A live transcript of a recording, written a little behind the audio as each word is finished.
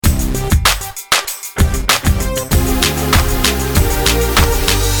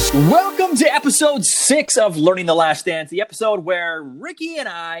Welcome to episode 6 of Learning the Last Dance, the episode where Ricky and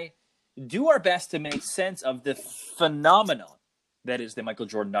I do our best to make sense of the phenomenon that is the Michael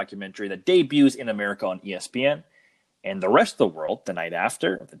Jordan documentary that debuts in America on ESPN and the rest of the world the night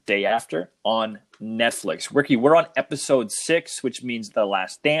after, or the day after, on Netflix. Ricky, we're on episode 6, which means The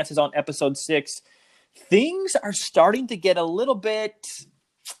Last Dance is on episode 6. Things are starting to get a little bit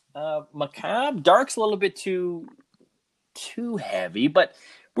macabre. Dark's a little bit too heavy, but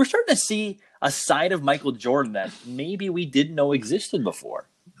we're starting to see a side of Michael Jordan that maybe we didn't know existed before.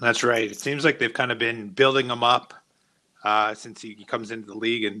 That's right. It seems like they've kind of been building him up since he comes into the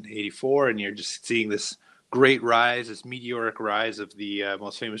league in '84, and you're just seeing this great rise, this meteoric rise of the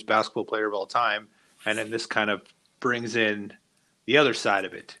most famous basketball player of all time. And then this kind of brings in the other side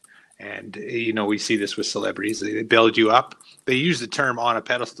of it. And, we see this with celebrities. They build you up. They use the term on a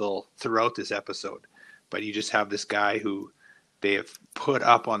pedestal throughout this episode, but you just have this guy who they have put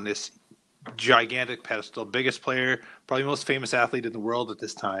up on this gigantic pedestal, biggest player, probably most famous athlete in the world at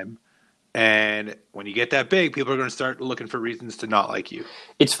this time. And when you get that big, people are going to start looking for reasons to not like you.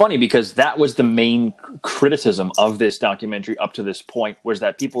 It's funny because that was the main criticism of this documentary up to this point, was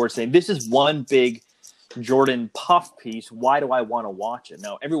that people were saying, this is one big Jordan puff piece. Why do I want to watch it?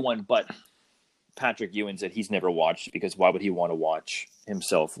 Now, everyone but Patrick Ewing said he's never watched because why would he want to watch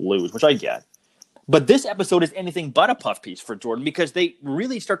himself lose, which I get. But this episode is anything but a puff piece for Jordan because they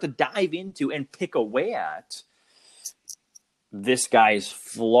really start to dive into and pick away at this guy's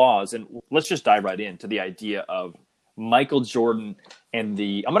flaws. And let's just dive right into the idea of Michael Jordan and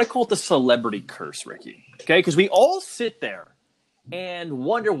I'm going to call it the celebrity curse, Ricky. Okay? Because we all sit there and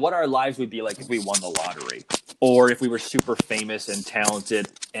wonder what our lives would be like if we won the lottery or if we were super famous and talented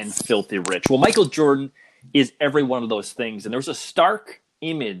and filthy rich. Well, Michael Jordan is every one of those things. And there was a stark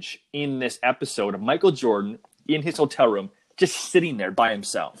image in this episode of Michael Jordan in his hotel room, just sitting there by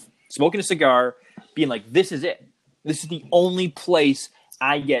himself, smoking a cigar, being like, this is it. This is the only place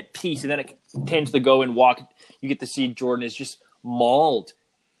I get peace. And then it tends to go and walk. You get to see Jordan is just mauled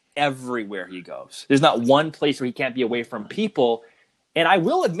everywhere he goes. There's not one place where he can't be away from people. And I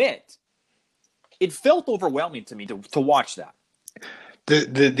will admit, it felt overwhelming to me to watch that.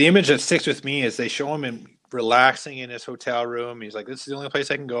 The image that sticks with me is they show him relaxing in his hotel room. He's like, this is the only place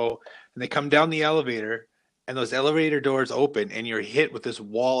I can go. And they come down the elevator, and those elevator doors open, and you're hit with this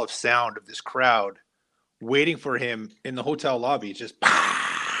wall of sound of this crowd waiting for him in the hotel lobby. It's just,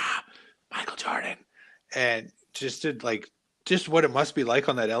 Michael Jordan. And just what it must be like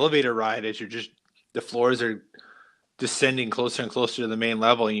on that elevator ride as the floors are descending closer and closer to the main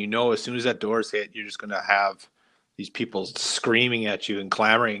level. And as soon as that door's hit, you're just going to have these people screaming at you and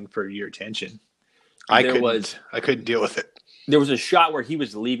clamoring for your attention. I couldn't deal with it. There was a shot where he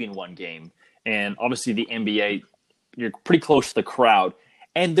was leaving one game, and obviously the NBA, you're pretty close to the crowd,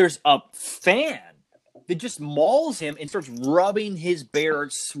 and there's a fan that just mauls him and starts rubbing his bare,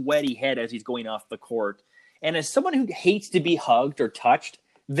 sweaty head as he's going off the court. And as someone who hates to be hugged or touched,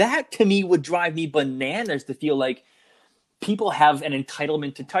 that to me would drive me bananas to feel like people have an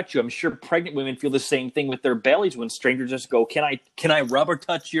entitlement to touch you. I'm sure pregnant women feel the same thing with their bellies when strangers just go, can I rub or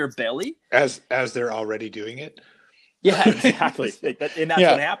touch your belly? As they're already doing it. Yeah, exactly. And that's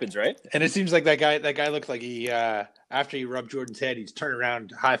what happens, right? And it seems like that guy looked like he, after he rubbed Jordan's head, he's turned around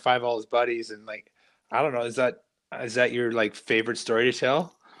to high five all his buddies. And I don't know, is that your favorite story to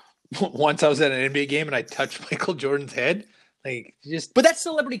tell? Once I was at an NBA game and I touched Michael Jordan's head. But that's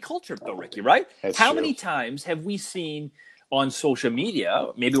celebrity culture though, Ricky, right? How true. Many times have we seen on social media,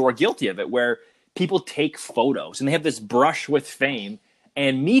 maybe we're guilty of it, where people take photos and they have this brush with fame,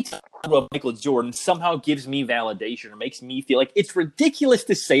 and me talking about Michael Jordan somehow gives me validation or makes me feel like it's ridiculous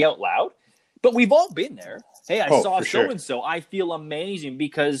to say out loud, but we've all been there. Hey, I saw so-and-so. I feel amazing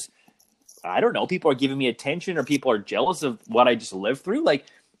because, I don't know, people are giving me attention or people are jealous of what I just lived through.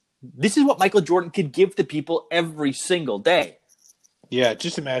 This is what Michael Jordan could give to people every single day. Yeah,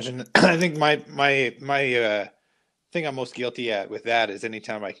 just imagine. I think my thing I'm most guilty at with that is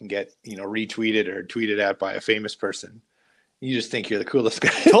anytime I can get retweeted or tweeted at by a famous person, you just think you're the coolest guy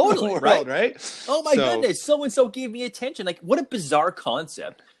totally, in the world, right? Oh my goodness, so and so gave me attention. What a bizarre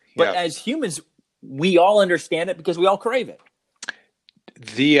concept. But as humans, we all understand it because we all crave it.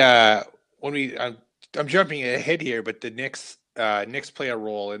 I'm jumping ahead here, but the Knicks play a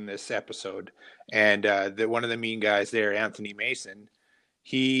role in this episode, and one of the mean guys there, Anthony Mason,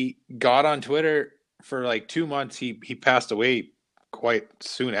 he got on Twitter for 2 months. He passed away quite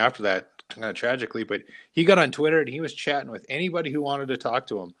soon after that, kind of tragically, but he got on Twitter and he was chatting with anybody who wanted to talk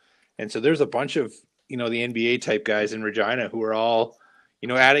to him. And so there's a bunch of, the NBA type guys in Regina who are all,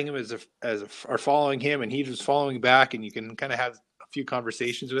 adding him or following him, and he was following back, and you can kind of have few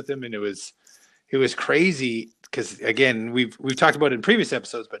conversations with him, and it was crazy because, again, we've talked about it in previous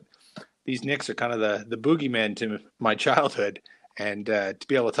episodes, but these Knicks are kind of the boogeyman to my childhood, and to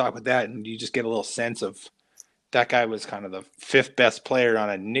be able to talk with that, and you just get a little sense of that guy was kind of the fifth best player on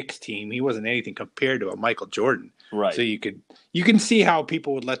a Knicks team. He wasn't anything compared to a Michael Jordan. Right. So you can see how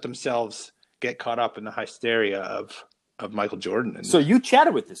people would let themselves get caught up in the hysteria of Michael Jordan. And so you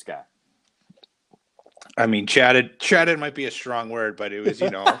chatted with this guy. I mean, chatted might be a strong word, but it was,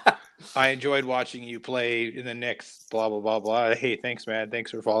 I enjoyed watching you play in the Knicks, blah, blah, blah, blah. Hey, thanks, man.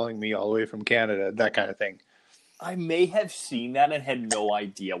 Thanks for following me all the way from Canada, that kind of thing. I may have seen that and had no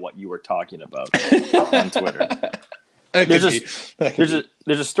idea what you were talking about on Twitter.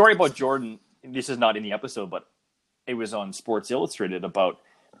 There's a story about Jordan. This is not in the episode, but it was on Sports Illustrated about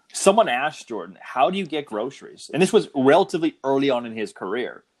someone asked Jordan, how do you get groceries? And this was relatively early on in his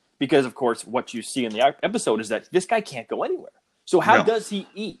career because, of course, what you see in the episode is that this guy can't go anywhere. So how does he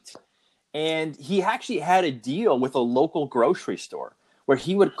eat? And he actually had a deal with a local grocery store where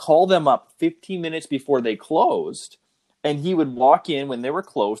he would call them up 15 minutes before they closed, and he would walk in when they were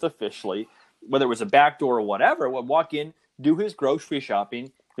closed officially, whether it was a back door or whatever, would walk in, do his grocery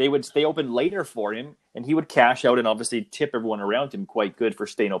shopping. They would stay open later for him, and he would cash out and obviously tip everyone around him quite good for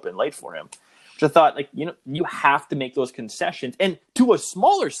staying open late for him. Which I thought, you have to make those concessions. And to a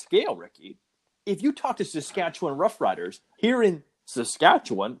smaller scale, Ricky, if you talk to Saskatchewan Roughriders, here in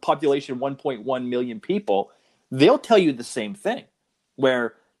Saskatchewan, population 1.1 million people, they'll tell you the same thing,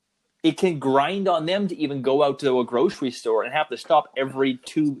 where it can grind on them to even go out to a grocery store and have to stop every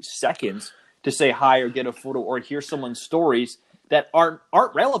 2 seconds to say hi or get a photo or hear someone's stories that aren't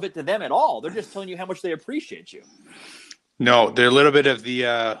relevant to them at all. They're just telling you how much they appreciate you. No, they're a little bit of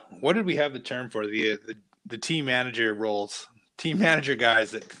the what did we have the term for, the team manager roles, team manager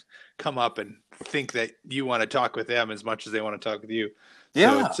guys that come up and think that you want to talk with them as much as they want to talk with you.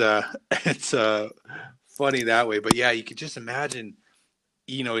 Yeah. So it's funny that way. But yeah, you could just imagine,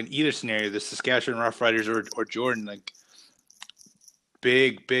 in either scenario, the Saskatchewan Roughriders or Jordan, like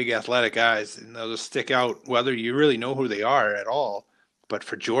big athletic guys, and they'll just stick out whether you really know who they are at all. But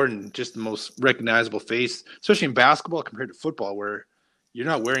for Jordan, just the most recognizable face, especially in basketball compared to football, where you're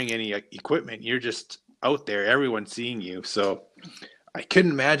not wearing any equipment. You're just out there, everyone's seeing you. So I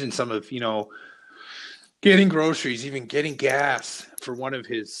couldn't imagine some of, getting groceries, even getting gas for one of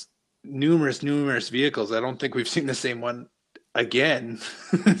his numerous vehicles. I don't think we've seen the same one again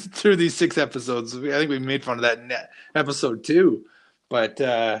through these 6 episodes. I think we made fun of that in episode 2. But,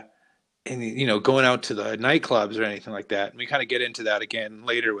 going out to the nightclubs or anything like that. And we kind of get into that again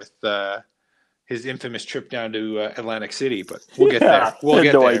later with his infamous trip down to Atlantic City. But we'll get there. We'll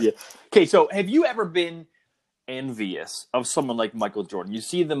get there. Idea. Okay, so have you ever been envious of someone like Michael Jordan? You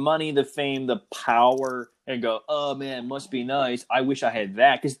see the money, the fame, the power, and go, oh, man, must be nice. I wish I had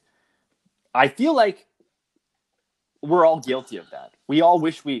that. Because I feel like we're all guilty of that. We all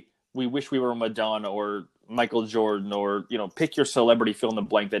wish we were Madonna or Michael Jordan or, pick your celebrity, fill in the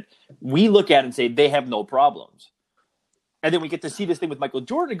blank, that we look at and say they have no problems. And then we get to see this thing with Michael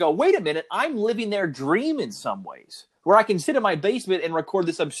Jordan and go, wait a minute, I'm living their dream in some ways, where I can sit in my basement and record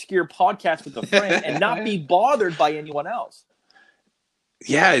this obscure podcast with a friend and not be bothered by anyone else.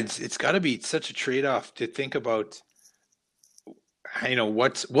 Yeah, it's got to be such a trade-off to think about,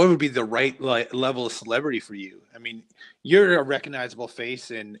 what would be the right level of celebrity for you. I mean, you're a recognizable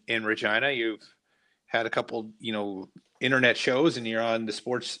face in Regina. You've had a couple, internet shows, and you're on the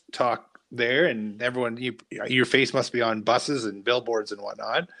sports talk there, and everyone, your face must be on buses and billboards and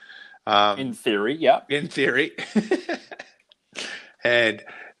whatnot. In theory, yeah. In theory. And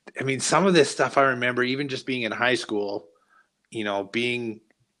I mean, some of this stuff I remember even just being in high school, being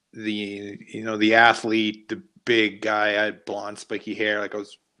the athlete, the big guy, I had blonde, spiky hair, like I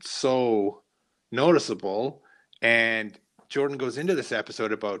was so noticeable. And Jordan goes into this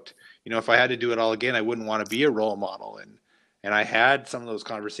episode about, if I had to do it all again, I wouldn't want to be a role model. And I had some of those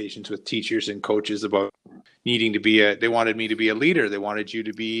conversations with teachers and coaches about needing to they wanted me to be a leader. They wanted you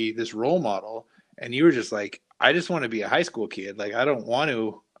to be this role model. And you were just like, I just want to be a high school kid. Like, I don't want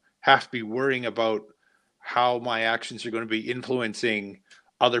to have to be worrying about how my actions are going to be influencing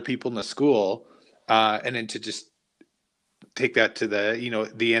other people in the school. And then to just take that to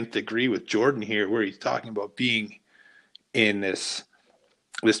the nth degree with Jordan here, where he's talking about being in this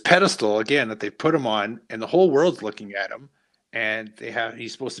pedestal again that they put him on, and the whole world's looking at him, and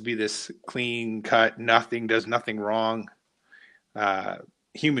he's supposed to be this clean cut, does nothing wrong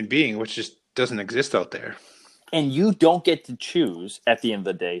human being, which just doesn't exist out there. And you don't get to choose at the end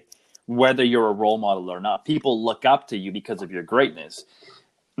of the day whether you're a role model or not. People look up to you because of your greatness.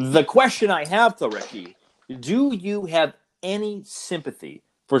 The question I have, though, Ricky, do you have any sympathy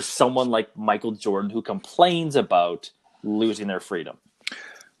for someone like Michael Jordan who complains about losing their freedom?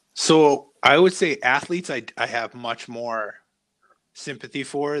 So I would say athletes I have much more sympathy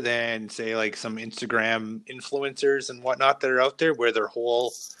for than, say, like some Instagram influencers and whatnot that are out there, where their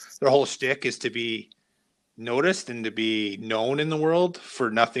whole shtick is to be noticed and to be known in the world for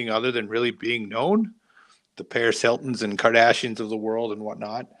nothing other than really being known. The Paris Hiltons and Kardashians of the world and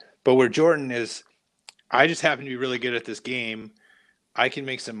whatnot. But where Jordan is, I just happen to be really good at this game. I can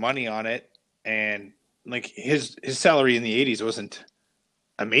make some money on it, and like his salary in the 80s wasn't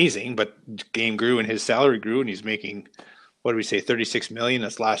amazing, but game grew and his salary grew, and he's making, what do we say, 36 million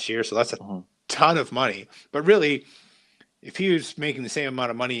this last year. So that's a ton of money. But really, if he was making the same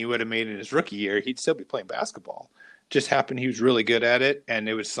amount of money he would have made in his rookie year, he'd still be playing basketball. Just happened he was really good at it, and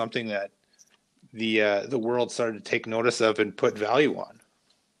it was something that the world started to take notice of and put value on.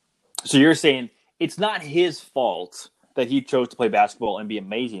 So you're saying it's not his fault that he chose to play basketball and be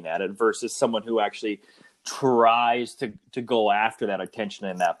amazing at it versus someone who actually tries to go after that attention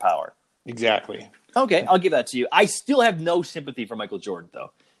and that power. Exactly. Okay, I'll give that to you. I still have no sympathy for Michael Jordan,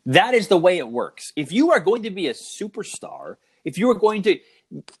 though. That is the way it works. If you are going to be a superstar, if you are going to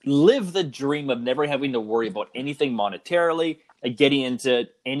live the dream of never having to worry about anything monetarily, like getting into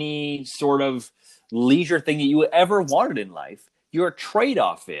any sort of leisure thing that you ever wanted in life, your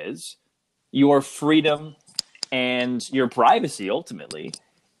trade-off is your freedom and your privacy, ultimately.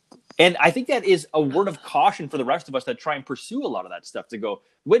 And I think that is a word of caution for the rest of us that try and pursue a lot of that stuff, to go,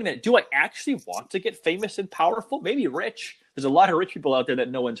 wait a minute, do I actually want to get famous and powerful? Maybe rich. There's a lot of rich people out there that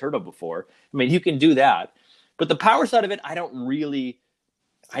no one's heard of before. I mean, you can do that. But the power side of it, I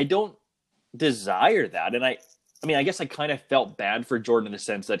don't desire that. And I guess I kind of felt bad for Jordan in the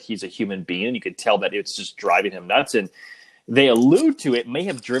sense that he's a human being, and you could tell that it's just driving him nuts. And they allude to it may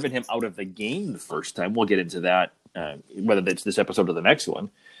have driven him out of the game the first time. We'll get into that, whether it's this episode or the next one.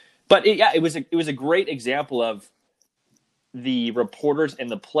 But it was a great example of the reporters and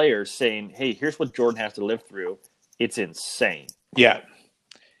the players saying, hey, here's what Jordan has to live through. It's insane. Yeah.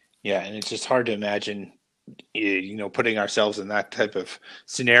 Yeah, and it's just hard to imagine, putting ourselves in that type of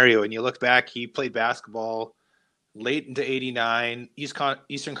scenario. And you look back, he played basketball late into 89,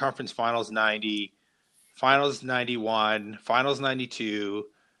 Eastern Conference Finals 90, Finals 91, Finals 92,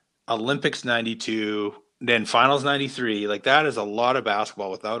 Olympics 92, then Finals 93. Like, that is a lot of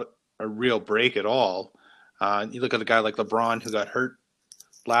basketball without a real break at all. You look at a guy like LeBron, who got hurt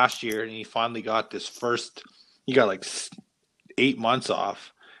last year, and he finally got he got like 8 months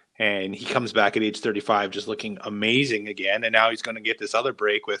off, and he comes back at age 35 just looking amazing again. And now he's going to get this other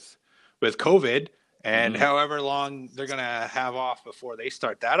break with COVID, and however long they're going to have off before they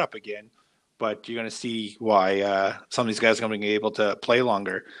start that up again. But you're going to see why some of these guys are going to be able to play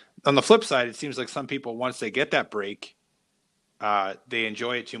longer. On the flip side, it seems like some people, once they get that break, they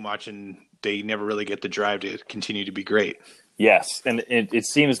enjoy it too much, and they never really get the drive to continue to be great. Yes, and it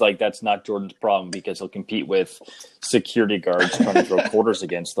seems like that's not Jordan's problem, because he'll compete with security guards trying to throw quarters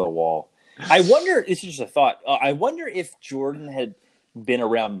against the wall. I wonder, this is just a thought, I wonder if Jordan had been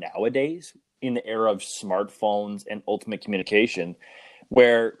around nowadays in the era of smartphones and ultimate communication,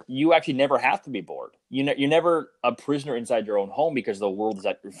 where you actually never have to be bored. You're never a prisoner inside your own home because the world is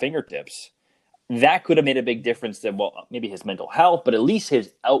at your fingertips. That could have made a big difference to, well, maybe his mental health, but at least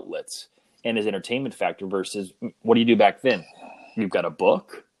his outlets and his entertainment factor versus what do you do back then? You've got a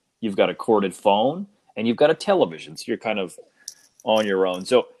book, you've got a corded phone, and you've got a television. So you're kind of on your own.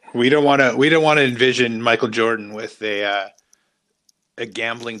 So we don't want to envision Michael Jordan with a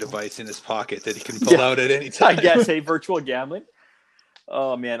gambling device in his pocket that he can pull out at any time. I guess virtual gambling.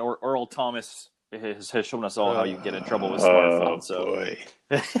 Oh man, or Earl Thomas has shown us all how you get in trouble with smartphones. Boy.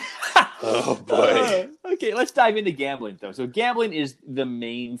 Oh boy. Okay, let's dive into gambling though. So gambling is the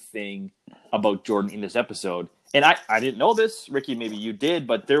main thing about Jordan in this episode. And I didn't know this, Ricky, maybe you did,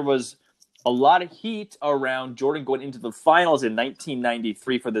 but there was a lot of heat around Jordan going into the finals in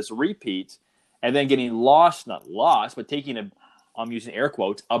 1993 for this repeat, and then getting not lost, but taking I'm using air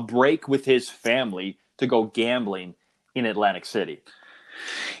quotes, a break with his family to go gambling in Atlantic City.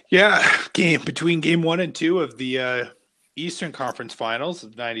 Yeah, between game 1 and 2 of the Eastern Conference Finals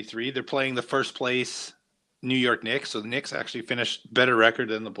of 93, they're playing the first place New York Knicks. So the Knicks actually finished better record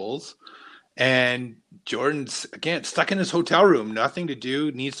than the Bulls. And Jordan's, again, stuck in his hotel room, nothing to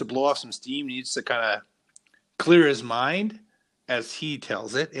do, needs to blow off some steam, needs to kind of clear his mind, as he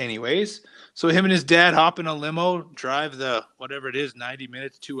tells it anyways. So him and his dad hop in a limo, drive the, whatever it is, 90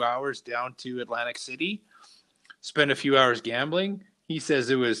 minutes, 2 hours down to Atlantic City, spend a few hours gambling. He says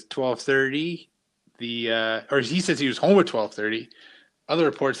it was 12:30. Or he says he was home at 12:30. Other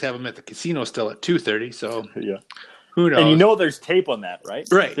reports have him at the casino still at 2:30. So yeah, Who knows? And you know there's tape on that, right?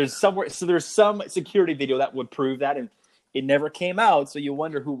 Right. There's some security video that would prove that, and it never came out, so you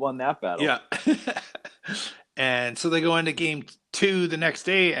wonder who won that battle. Yeah. And so they go into game 2 the next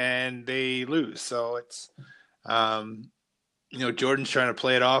day and they lose. So it's, Jordan's trying to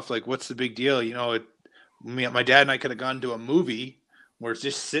play it off like, what's the big deal? My dad and I could have gone to a movie where it's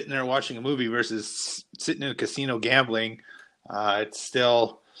just sitting there watching a movie versus sitting in a casino gambling.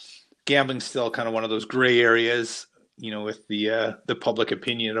 Gambling's still kind of one of those gray areas, with the public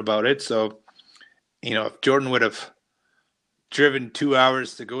opinion about it. So, if Jordan would have driven 2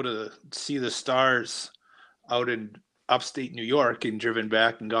 hours to go to see the Stars out in upstate New York and driven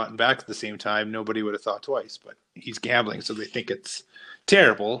back and gotten back at the same time, nobody would have thought twice. But he's gambling, so they think it's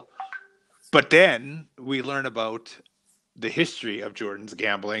terrible. But then we learn about the history of Jordan's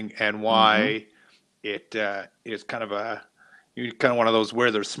gambling and why it is kind of one of those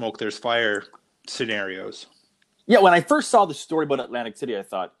where there's smoke, there's fire scenarios. Yeah, when I first saw the story about Atlantic City, I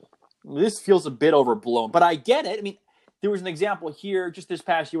thought, this feels a bit overblown. But I get it. I mean, there was an example here just this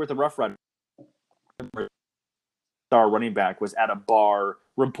past year with the Rough Riders. Our running back was at a bar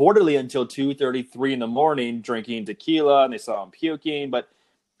reportedly until 2:33 in the morning drinking tequila, and they saw him puking. But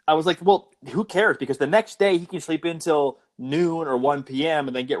I was like, well, who cares? Because the next day he can sleep until noon or 1 p.m.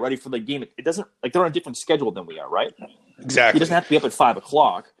 and then get ready for the game. It doesn't, like, they're on a different schedule than we are, right? Exactly. He doesn't have to be up at 5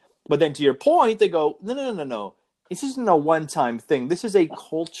 o'clock. But then to your point, they go, no. This isn't a one-time thing. This is a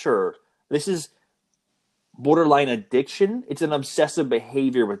culture. This is borderline addiction. It's an obsessive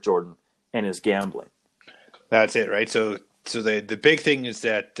behavior with Jordan and his gambling. That's it, right? So the big thing is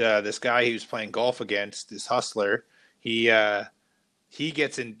that this guy he was playing golf against, this hustler, he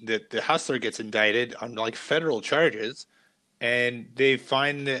gets in. The hustler gets indicted on like federal charges, and they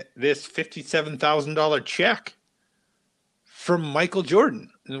find this $57,000 check from Michael Jordan.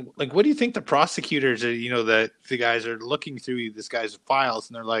 Like, what do you think the prosecutors are? The guys are looking through this guy's files,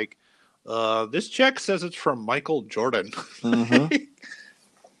 and they're like, "This check says it's from Michael Jordan." Mm-hmm.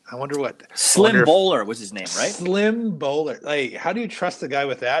 I wonder what Slim Bowler was his name, right? Slim Bowler. Like, how do you trust a guy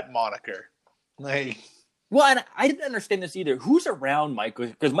with that moniker? Like, well, and I didn't understand this either. Who's around Michael?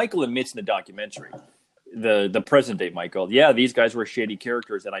 Because Michael admits in the documentary, the present day Michael. Yeah, these guys were shady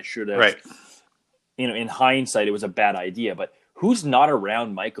characters, and I should have. Right. In hindsight, it was a bad idea. But who's not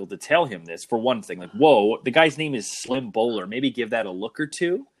around Michael to tell him this? For one thing, like, whoa, the guy's name is Slim Bowler. Maybe give that a look or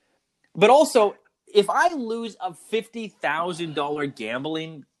two. But also, if I lose a $50,000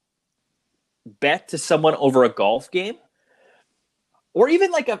 gambling bet to someone over a golf game, or even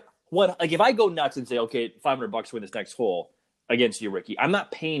like if I go nuts and say, okay, $500 to win this next hole against you, Ricky, I'm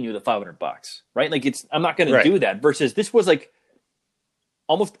not paying you the $500, right? Like, I'm not going to do that. Versus this was like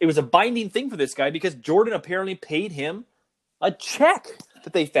almost, it was a binding thing for this guy because Jordan apparently paid him a check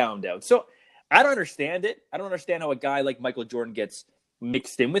that they found out. So I don't understand it. I don't understand how a guy like Michael Jordan gets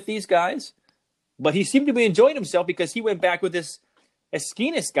mixed in with these guys, but he seemed to be enjoying himself because he went back with this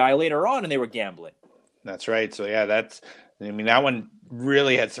Esquinas guy later on, and they were gambling. That's right. So, yeah, that one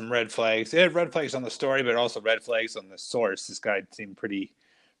really had some red flags. It had red flags on the story, but also red flags on the source. This guy seemed pretty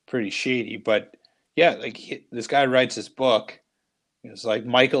shady. But, yeah, like this guy writes this book. It's like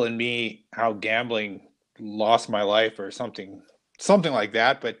Michael and Me, How Gambling Lost My Life or something like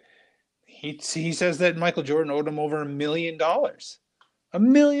that. But he says that Michael Jordan owed him over $1 million. $1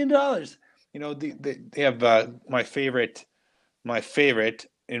 million. They have my favorite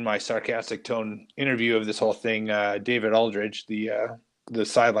in my sarcastic tone interview of this whole thing, David Aldridge, the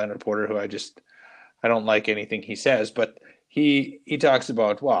sideline reporter, who I don't like anything he says, but he talks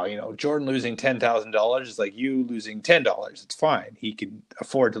about, wow, Jordan losing $10,000 is like you losing $10. It's fine. He can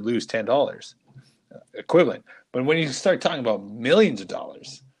afford to lose $10 equivalent. But when you start talking about millions of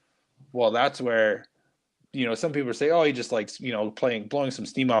dollars, well, that's where, some people say, oh, he just likes, blowing some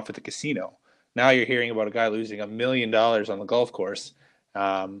steam off at the casino. Now you're hearing about a guy losing $1 million on the golf course.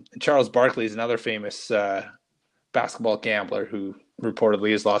 Charles Barkley is another famous basketball gambler who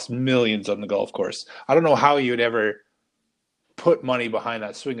reportedly has lost millions on the golf course. I don't know how you would ever put money behind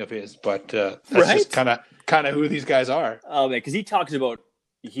that swing of his, but that's just kind of who these guys are. Oh, man, because he talks about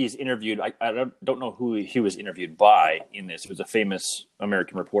he's interviewed. I don't know who he was interviewed by in this. It was a famous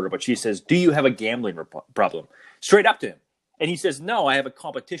American reporter, but she says, "Do you have a gambling problem?" Straight up to him, and he says, "No, I have a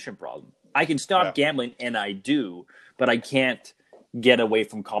competition problem. I can stop gambling, and I do, but I can't get away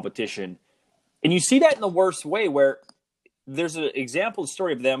from competition." And you see that in the worst way, where there's an example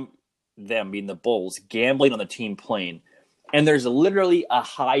story of them being the Bulls, gambling on the team plane. And there's literally a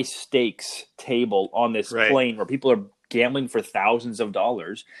high stakes table on this plane where people are gambling for thousands of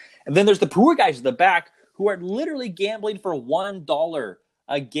dollars. And then there's the poor guys at the back who are literally gambling for $1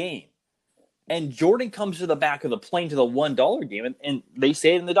 a game. And Jordan comes to the back of the plane to the $1 game, and they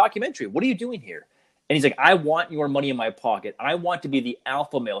say it in the documentary. What are you doing here? And he's like, I want your money in my pocket. I want to be the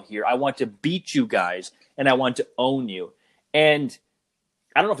alpha male here. I want to beat you guys, and I want to own you. And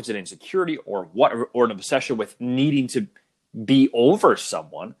I don't know if it's an insecurity or what, or an obsession with needing to be over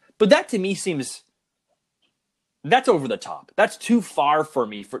someone, but that to me seems that's over the top. That's too far for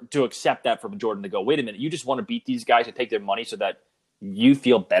me to accept that from Jordan to go, wait a minute, you just want to beat these guys and take their money so that you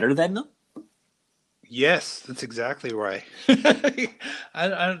feel better than them? Yes, that's exactly right. I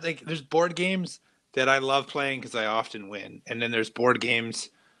don't think there's board games that I love playing because I often win, and then there's board games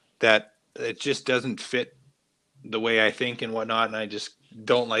that it just doesn't fit the way I think and whatnot, and I just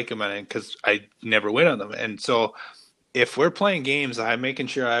don't like them because I never win on them. And so, if we're playing games, I'm making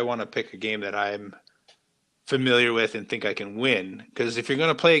sure I want to pick a game that I'm familiar with and think I can win. Because if you're going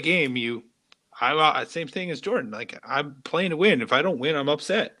to play a game, same thing as Jordan. Like, I'm playing to win. If I don't win, I'm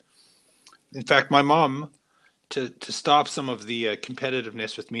upset. In fact, my mom, to stop some of the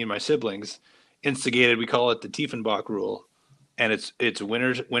competitiveness with me and my siblings, instigated, we call it the Tiefenbach rule, and it's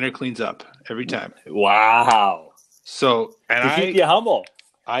winner cleans up every time. Wow. So, and to keep you humble.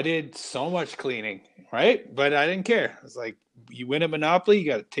 I did so much cleaning, right? But I didn't care. I was like, you win a Monopoly, you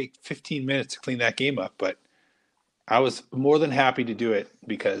got to take 15 minutes to clean that game up. But I was more than happy to do it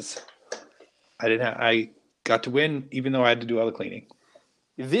because I got to win, even though I had to do all the cleaning.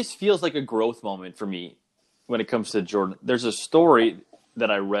 This feels like a growth moment for me when it comes to Jordan. There's a story that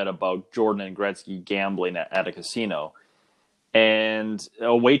I read about Jordan and Gretzky gambling at a casino. And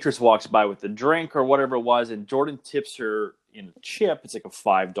a waitress walks by with a drink or whatever it was, and Jordan tips her in a chip. It's like a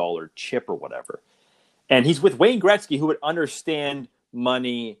 $5 chip or whatever. And he's with Wayne Gretzky, who would understand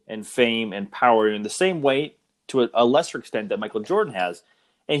money and fame and power in the same way, to a lesser extent, that Michael Jordan has.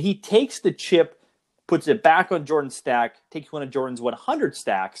 And he takes the chip, puts it back on Jordan's stack, takes one of Jordan's 100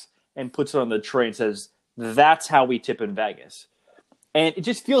 stacks, and puts it on the tray and says, that's how we tip in Vegas. And it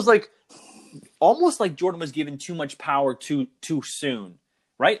just feels like almost like Jordan was given too much power too soon,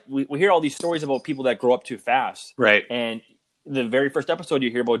 right? We hear all these stories about people that grow up too fast. Right. And the very first episode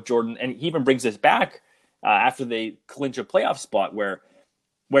you hear about Jordan, and he even brings this back after they clinch a playoff spot where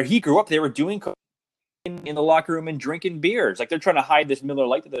he grew up, they were doing in the locker room and drinking beers. Like, they're trying to hide this Miller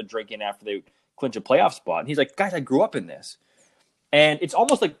Lite that they're drinking after they clinch a playoff spot. And he's like, guys, I grew up in this. And it's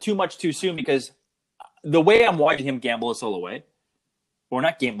almost like too much too soon, because the way I'm watching him gamble this all away, or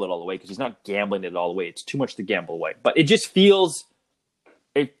not gamble it all the way, because he's not gambling it all the way. It's too much to gamble away. But it just feels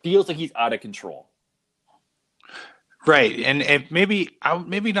like he's out of control. Right. And maybe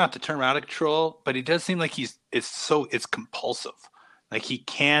not the term out of control, but it does seem like it's compulsive. Like, he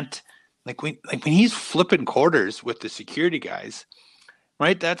can't, like when he's flipping quarters with the security guys,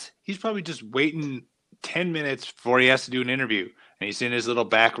 right? He's probably just waiting 10 minutes before he has to do an interview. And he's in his little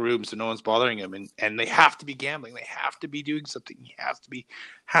back room so no one's bothering him. And they have to be gambling. They have to be doing something. He has to be.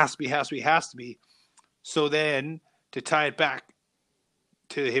 So then, to tie it back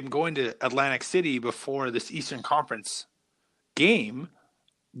to him going to Atlantic City before this Eastern Conference game,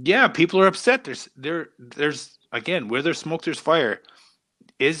 yeah, people are upset. There's again, where there's smoke, there's fire.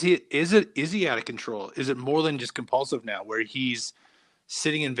 Is he out of control? Is it more than just compulsive now, where he's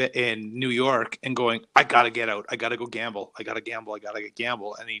sitting in New York and going, I got to get out. I got to go gamble. I got to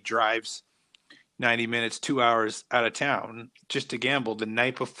gamble. And he drives 90 minutes, 2 hours out of town just to gamble the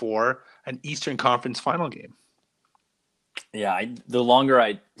night before an Eastern Conference final game. Yeah, the longer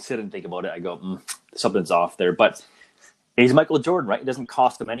I sit and think about it, I go, something's off there. But he's Michael Jordan, right? It doesn't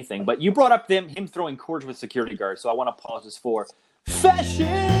cost him anything. But you brought up him throwing cords with security guards, so I want to pause this for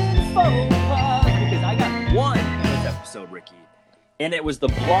fashion faux pas, because I got one in this episode, Ricky. And it was the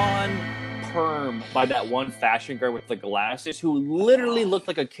blonde perm by that one fashion guard with the glasses, who literally looked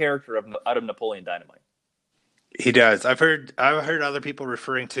like a character out of Napoleon Dynamite. He does. I've heard other people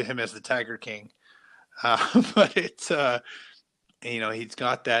referring to him as the Tiger King, but it's he's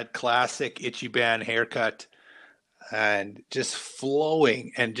got that classic Ichiban haircut, and just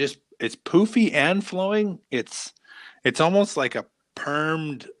flowing, and just it's poofy and flowing. It's almost like a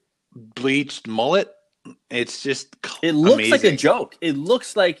permed, bleached mullet. It's just it looks amazing. Like a joke. It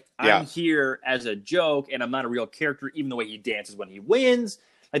looks like I'm here as a joke, and I'm not a real character, even the way he dances when he wins.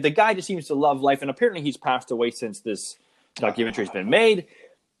 Like, the guy just seems to love life, and apparently he's passed away since this documentary's been made.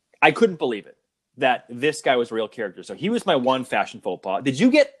 I couldn't believe it, that this guy was a real character. So he was my one fashion faux pas. Did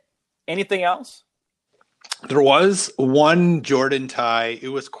you get anything else? There was one Jordan tie. It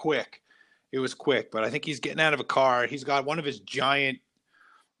was quick, but I think he's getting out of a car. He's got one of his giant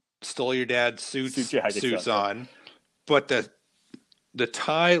stole your dad's suits on, but the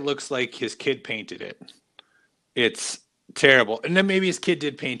tie looks like his kid painted it. It's Terrible. And then maybe his kid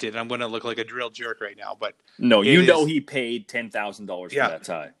did paint it. And I'm going to look like a drill jerk right now, but No, you know he paid $10,000 for that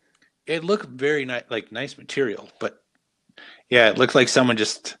tie. It looked very nice, like nice material, but yeah, it looked like someone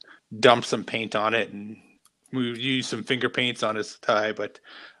just dumped some paint on it and we used some finger paints on his tie. But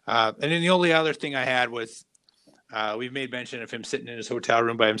and then the only other thing I had was we've made mention of him sitting in his hotel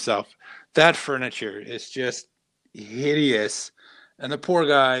room by himself. That furniture is just hideous. And the poor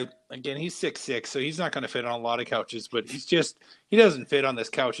guy, again, he's 6'6", so he's not going to fit on a lot of couches, but he doesn't fit on this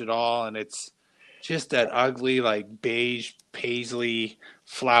couch at all. And it's just that ugly, like beige paisley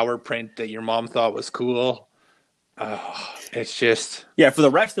flower print that your mom thought was cool. It's just... Yeah, for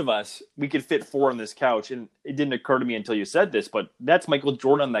the rest of us, we could fit 4 on this couch. And it didn't occur to me until you said this, but that's Michael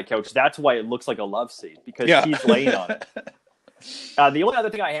Jordan on that couch. That's why it looks like a love seat, because he's laying on it. The only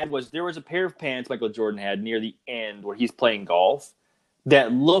other thing I had was there was a pair of pants Michael Jordan had near the end where he's playing golf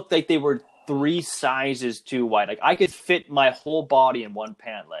that looked like they were 3 sizes too wide. Like I could fit my whole body in one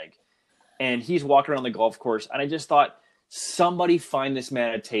pant leg. And he's walking around the golf course. And I just thought, somebody find this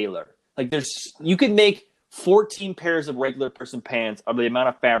man a tailor. Like you could make 14 pairs of regular person pants of the amount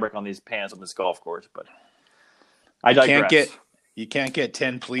of fabric on these pants on this golf course. But I digress. You can't get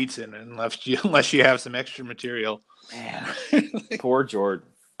 10 pleats in unless you have some extra material. Man, poor Jordan.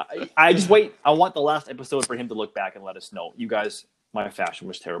 I just wait. I want the last episode for him to look back and let us know. You guys, my fashion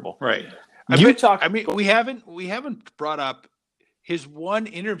was terrible. Right. We haven't brought up his one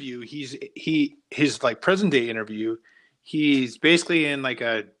interview. His like present day interview. He's basically in like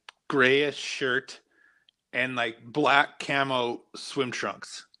a grayish shirt and like black camo swim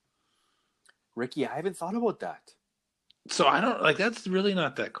trunks. Ricky, I haven't thought about that. So I don't like. That's really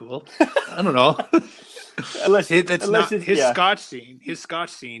not that cool. I don't know. His Scotch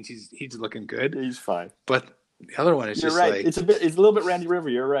scenes. He's looking good. He's fine. But the other one is You're just right. like It's a little bit Randy River.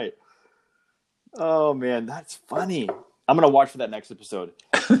 You're right. Oh man, that's funny. I'm gonna watch for that next episode.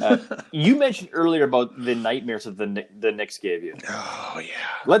 You mentioned earlier about the nightmares that the Knicks gave you. Oh yeah.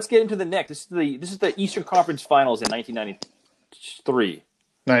 Let's get into the Knicks. This is the Eastern Conference Finals in 1993.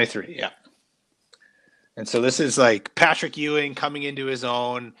 93, yeah. And so this is like Patrick Ewing coming into his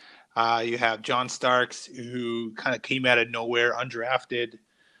own. You have John Starks, who kind of came out of nowhere, undrafted.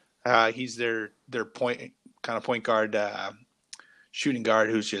 He's their point guard, shooting guard,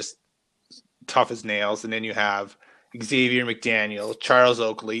 who's just tough as nails. And then you have Xavier McDaniel, Charles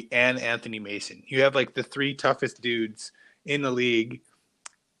Oakley, and Anthony Mason. You have like the 3 toughest dudes in the league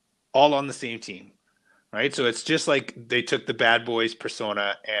all on the same team, right? So it's just like they took the bad boys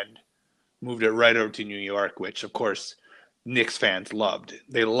persona and moved it right over to New York, which of course Knicks fans loved.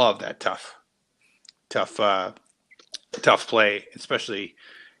 They love that tough play, especially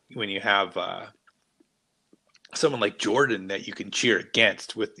when you have someone like Jordan that you can cheer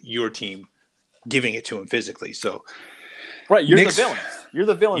against with your team giving it to him physically. So, right, you're the villains. You're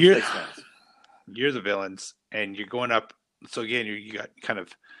the villains. You're the villains, and you're going up. So again, you got kind of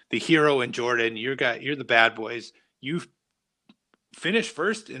the hero in Jordan. You're the bad boys. You've finished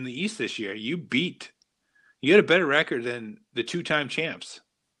first in the East this year. You had a better record than the 2-time champs.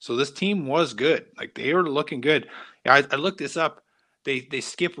 So this team was good. Like they were looking good. I looked this up. They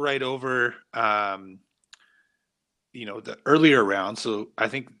skip right over the earlier round. So I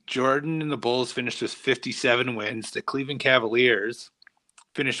think Jordan and the Bulls finished with 57 wins. The Cleveland Cavaliers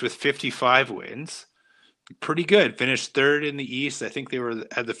finished with 55 wins. Pretty good. Finished 3rd in the East. I think they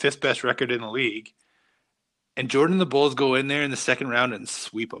had the 5th best record in the league. And Jordan and the Bulls go in there in the second round and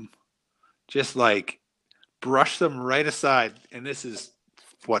sweep them. Just like brush them right aside. And this is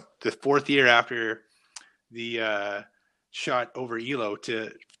the 4th year after the shot over Elo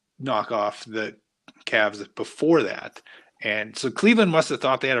to knock off the Cavs before that. And so Cleveland must have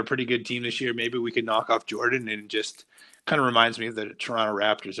thought they had a pretty good team this year. Maybe we could knock off Jordan, and just kind of reminds me of the Toronto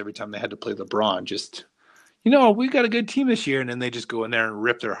Raptors every time they had to play LeBron. Just, we got a good team this year, and then they just go in there and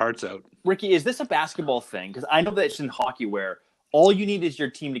rip their hearts out. Ricky, is this a basketball thing? Because I know that it's in hockey where all you need is your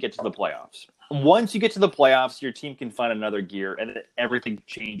team to get to the playoffs. Once you get to the playoffs, your team can find another gear, and everything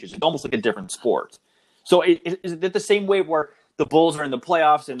changes. It's almost like a different sport. So is it the same way where the Bulls are in the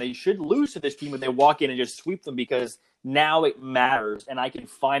playoffs and they should lose to this team when they walk in and just sweep them because now it matters and I can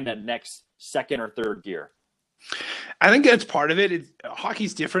find that next second or third gear? I think that's part of it.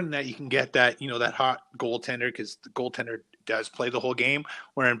 Hockey's different in that you can get that, that hot goaltender because the goaltender does play the whole game,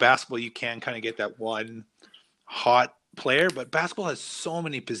 where in basketball you can kind of get that one hot player. But basketball has so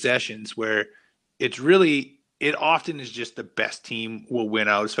many possessions where it often is just the best team will win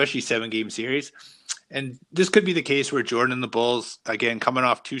out, especially 7-game series. And this could be the case where Jordan and the Bulls, again, coming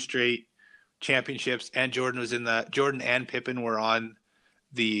off 2 straight championships, and Jordan and Pippen were on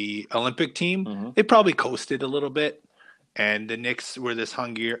the Olympic team. Mm-hmm. They probably coasted a little bit. and the Knicks were this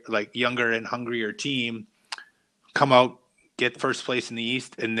younger and hungrier team, come out, get first place in the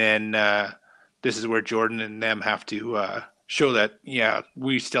East, and then this is where Jordan and them have to show that, yeah,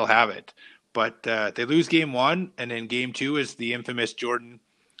 we still have it. But they lose game one, and then game two is the infamous Jordan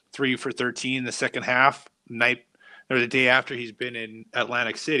 3 for 13 in the second half, the day after he's been in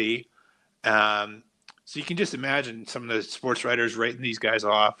Atlantic City. So you can just imagine some of the sports writers writing these guys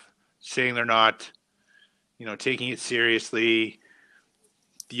off, saying they're not, taking it seriously.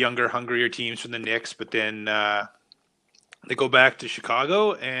 The younger, hungrier teams from the Knicks, but then they go back to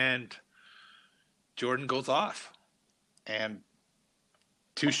Chicago and Jordan goes off. And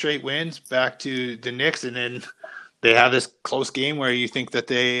 2 straight wins back to the Knicks, and then they have this close game where you think that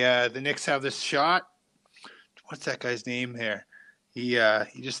the Knicks have this shot. What's that guy's name there? You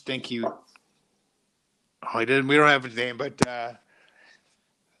just think he didn't. We don't have his name, but I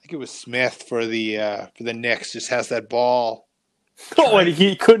think it was Smith for the Knicks. Just has that ball. And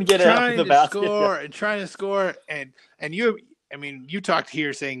he couldn't get it up the basket. Trying to score, and you talked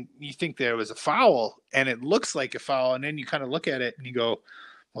here saying you think there was a foul, and it looks like a foul, and then you kind of look at it and you go,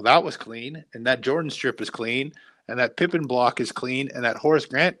 well, that was clean, and that Jordan strip is clean, and that Pippen block is clean, and that Horace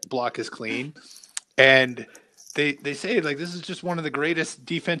Grant block is clean, and they say like this is just one of the greatest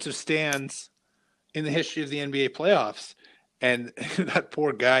defensive stands in the history of the NBA playoffs, and that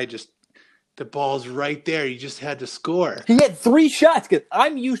poor guy the ball's right there. You just had to score. He had 3 shots. Because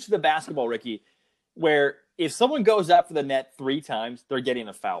I'm used to the basketball, Ricky, where if someone goes up for the net 3 times, they're getting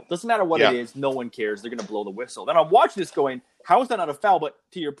a foul. Doesn't matter what it is. No one cares. They're going to blow the whistle. Then I'm watching this going, how is that not a foul? But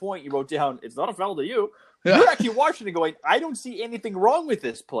to your point, you wrote down, it's not a foul to you. Yeah. You're actually watching it going, I don't see anything wrong with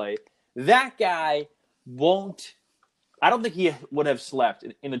this play. That guy won't – I don't think he would have slept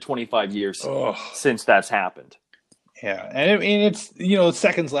in the 25 years since that's happened. Yeah, and I mean it's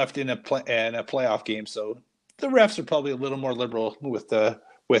seconds left in a playoff game, so the refs are probably a little more liberal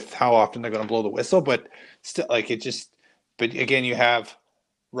with how often they're going to blow the whistle, but still, like it just. But again, you have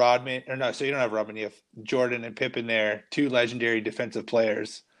Rodman, or no, so you don't have Rodman. You have Jordan and Pippen there, 2 legendary defensive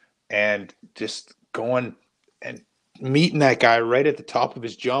players, and just going and meeting that guy right at the top of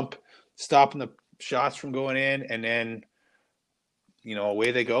his jump, stopping the shots from going in, and then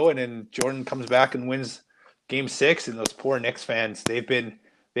away they go, and then Jordan comes back and wins Game 6, and those poor Knicks fans, they've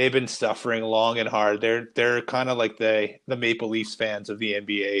been suffering long and hard. They're kind of like the Maple Leafs fans of the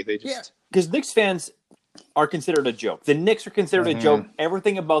NBA. They just because Knicks fans are considered a joke. The Knicks are considered a joke.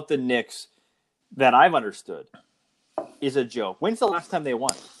 Everything about the Knicks that I've understood is a joke. When's the last time they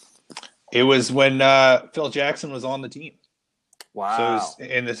won? It was when Phil Jackson was on the team. Wow. So it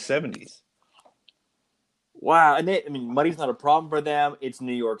was in the 70s. Wow. And money's not a problem for them. It's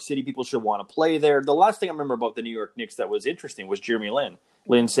New York City. People should want to play there. The last thing I remember about the New York Knicks that was interesting was Jeremy Lin.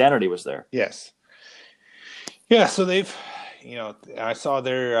 Lin Sanity was there. Yes. Yeah, so they've, I saw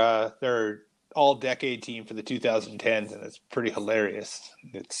their all-decade team for the 2010s, and it's pretty hilarious.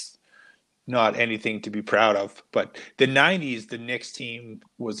 It's not anything to be proud of. But the 90s, the Knicks team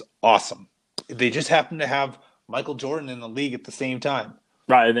was awesome. They just happened to have Michael Jordan in the league at the same time.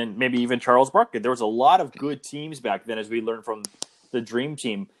 Right, and then maybe even Charles Barkley. There was a lot of good teams back then, as we learned from the Dream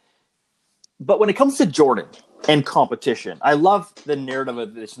Team. But when it comes to Jordan and competition, I love the narrative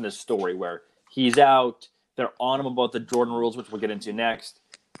of this in this story where he's out, they're on him about the Jordan rules, which we'll get into next,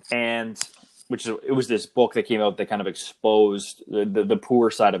 and it was this book that came out that kind of exposed the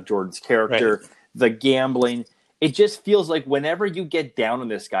poor side of Jordan's character, right. The gambling. It just feels like whenever you get down on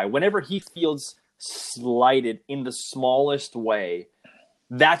this guy, whenever he feels slighted in the smallest way,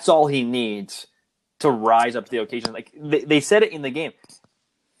 that's all he needs to rise up to the occasion. Like they said it in the game.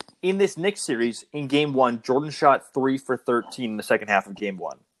 In this Knicks series, in Game 1, Jordan shot 3 for 13 in the second half of Game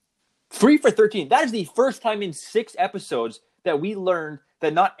 1. 3 for 13. That is the first time in 6 episodes that we learned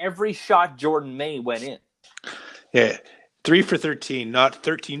that not every shot Jordan made went in. Yeah, 3 for 13, not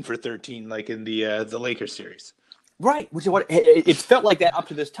 13 for 13 like in the Lakers series. Right, which is what it felt like that up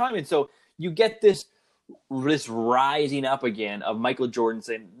to this time. And so you get this rising up again of Michael Jordan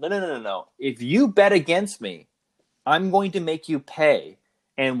saying, no. If you bet against me, I'm going to make you pay.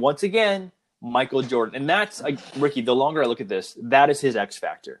 And once again, Michael Jordan. And that's, Ricky, the longer I look at this, that is his X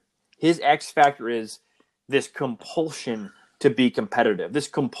factor. His X factor is this compulsion to be competitive, this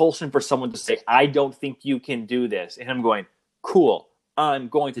compulsion for someone to say, I don't think you can do this. And I'm going, cool, I'm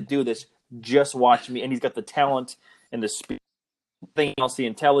going to do this. Just watch me. And he's got the talent and the speed, anything else, the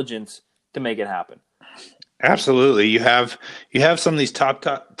intelligence to make it happen. Absolutely. You have some of these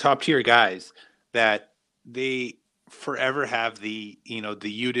top tier guys that they forever have the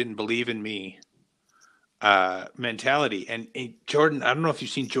you didn't believe in me mentality. And Jordan, I don't know if you've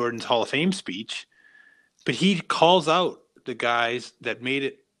seen Jordan's Hall of Fame speech, but he calls out the guys that made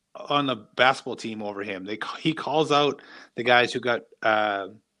it on the basketball team over him. He calls out the guys who got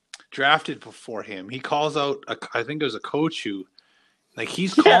drafted before him. He calls out, I think there's a coach who, like,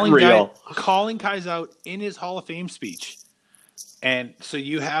 he's calling guys out in his Hall of Fame speech. And so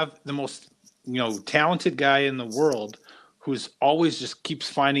you have the most, talented guy in the world who's always just keeps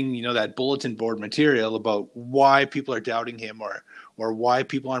finding, that bulletin board material about why people are doubting him or why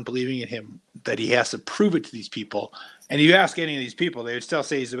people aren't believing in him, that he has to prove it to these people. And you ask any of these people, they would still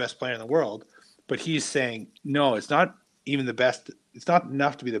say he's the best player in the world. But he's saying, no, it's not even the best. It's not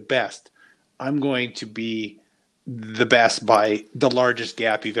enough to be the best. I'm going to be the best by the largest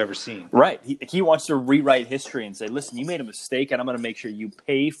gap you've ever seen. Right. He wants to rewrite history and say, listen, you made a mistake, and I'm going to make sure you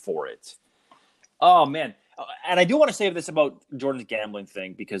pay for it. Oh, man. And I do want to say this about Jordan's gambling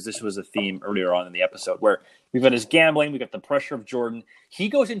thing, because this was a theme earlier on in the episode where we've got his gambling, we've got the pressure of Jordan. He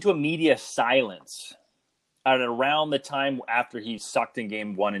goes into a media silence at around the time after he sucked in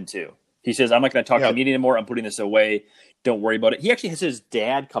game 1 and 2. He says, I'm not going to talk to the media anymore. I'm putting this away. Don't worry about it. He actually has his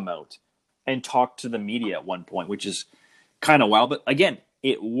dad come out and talk to the media at one point, which is kind of wild. But again,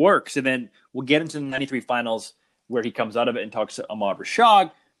 it works. And then we'll get into the 93 finals where he comes out of it and talks to Ahmad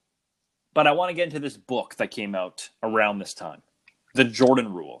Rashad. But I want to get into this book that came out around this time, The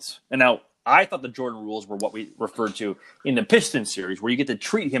Jordan Rules. And now, I thought the Jordan Rules were what we referred to in the Pistons series, where you get to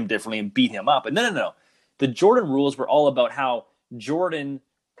treat him differently and beat him up. And no. The Jordan Rules were all about how Jordan,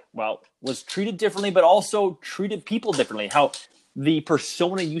 was treated differently, but also treated people differently. How the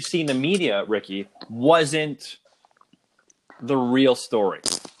persona you see in the media, Ricky, wasn't the real story.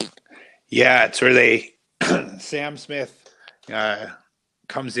 Yeah, it's where Sam Smith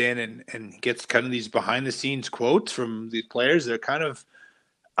comes in and gets kind of these behind-the-scenes quotes from these players. They're kind of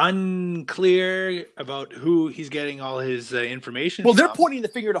unclear about who he's getting all his information from. They're pointing the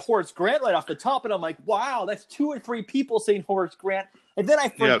finger to Horace Grant right off the top, and I'm like, wow, that's 2 or 3 people saying Horace Grant. And then I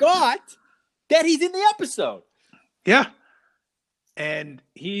forgot that he's in the episode. Yeah. And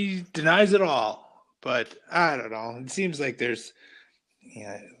he denies it all. But I don't know. It seems like there's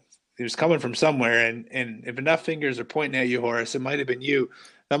coming from somewhere. And if enough fingers are pointing at you, Horace, it might have been you.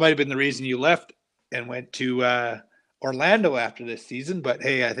 That might have been the reason you left and went to Orlando after this season. But,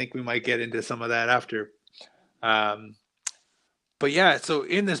 hey, I think we might get into some of that after. But, yeah, so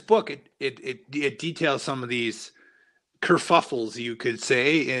in this book, it details some of these kerfuffles, you could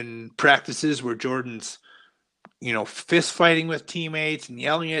say, in practices where Jordan's, fist fighting with teammates and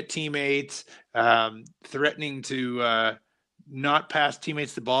yelling at teammates, threatening to not pass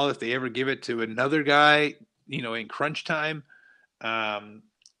teammates the ball if they ever give it to another guy, in crunch time. And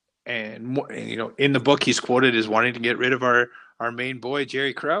in the book, he's quoted as wanting to get rid of our main boy,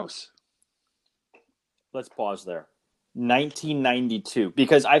 Jerry Krause. Let's pause there. 1992,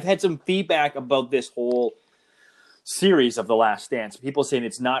 because I've had some feedback about this whole series of The Last Dance. People saying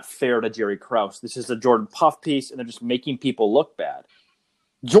it's not fair to Jerry Krause. This is a Jordan puff piece, and they're just making people look bad.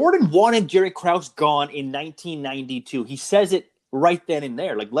 Jordan wanted Jerry Krause gone in 1992. He says it right then and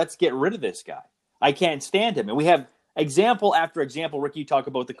there. Like, let's get rid of this guy. I can't stand him. And we have example after example. Ricky, you talk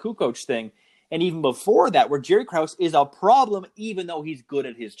about the Kukoc thing, and even before that, where Jerry Krause is a problem even though he's good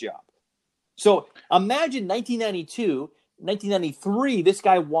at his job. So imagine 1992, 1993, this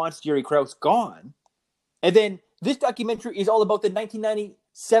guy wants Jerry Krause gone. And then this documentary is all about the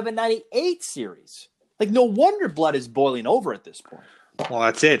 1997-98 series. Like, no wonder blood is boiling over at this point. Well,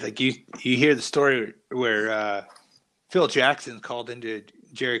 that's it. Like, you hear the story where Phil Jackson called into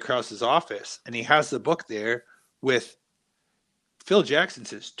Jerry Krause's office, and he has the book there with Phil Jackson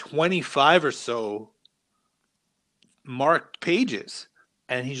says 25 or so marked pages,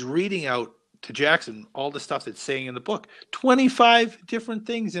 and he's reading out to Jackson all the stuff that's saying in the book. 25 different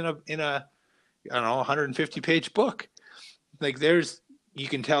things in a I don't know, 150-page book. Like, you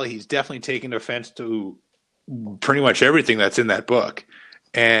can tell he's definitely taken offense to pretty much everything that's in that book.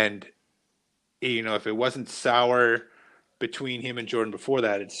 And, if it wasn't sour between him and Jordan before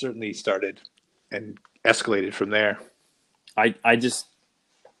that, it certainly started and escalated from there.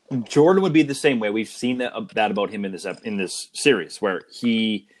 Jordan would be the same way. We've seen that about him in this series, where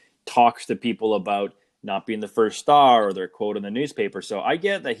he talks to people about not being the first star or their quote in the newspaper. So I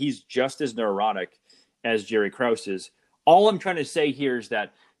get that he's just as neurotic as Jerry Krause is. All I'm trying to say here is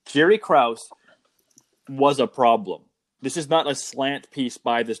that Jerry Krause was a problem. This is not a slant piece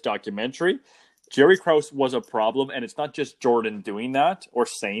by this documentary. Jerry Krause was a problem, and it's not just Jordan doing that or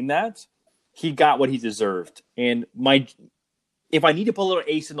saying that. He got what he deserved. And if I need to put a little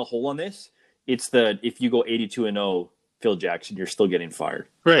ace in the hole on this, it's if you go 82-0, Phil Jackson, you're still getting fired.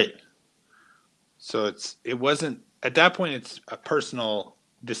 Right. So it wasn't at that point. It's a personal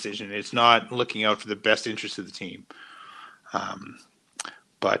decision. It's not looking out for the best interest of the team.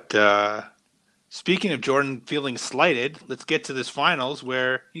 But speaking of Jordan feeling slighted, let's get to this finals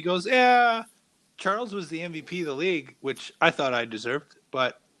where he goes, "Yeah, Charles was the MVP of the league, which I thought I deserved,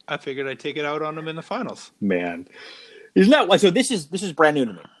 but I figured I'd take it out on him in the finals." Man, isn't that so? This is brand new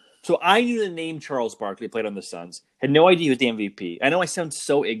to me. So I knew the name Charles Barkley, played on the Suns. Had no idea he was the MVP. I know I sound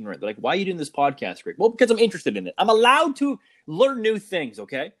so ignorant. They're like, "Why are you doing this podcast, Greg?" Well, because I'm interested in it. I'm allowed to learn new things.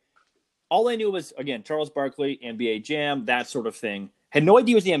 Okay. All I knew was, again, Charles Barkley, NBA Jam, that sort of thing. Had no idea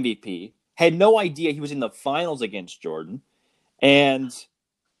he was the MVP. Had no idea he was in the finals against Jordan. And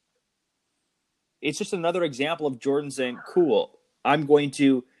it's just another example of Jordan saying, cool, I'm going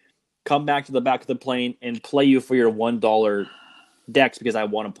to come back to the back of the plane and play you for your $1 decks because I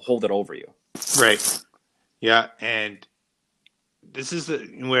want to hold it over you. Right. Yeah, and this is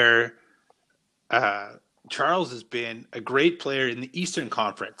where Charles has been a great player in the Eastern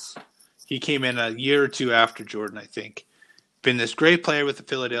Conference. He came in a year or two after Jordan, I think. Been this great player with the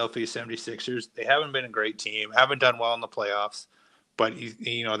Philadelphia 76ers. They haven't been a great team, haven't done well in the playoffs, but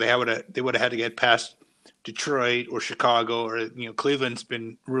they would have had to get past Detroit or Chicago, or Cleveland's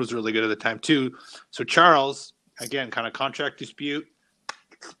was really good at the time too. So Charles, again, kind of contract dispute,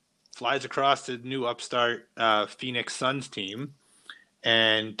 flies across to the new upstart Phoenix Suns team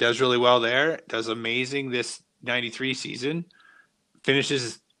and does really well there. Does amazing this 93 season.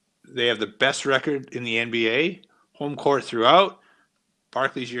 Finishes. They have the best record in the NBA, home court throughout.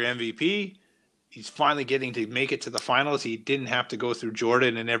 Barkley's your MVP. He's finally getting to make it to the finals. He didn't have to go through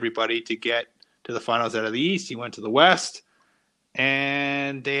Jordan and everybody to get to the finals out of the East. He went to the West,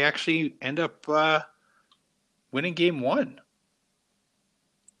 and they actually end up winning game 1.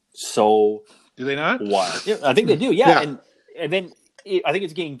 So do they not? Wow. Yeah, I think they do, yeah. And then I think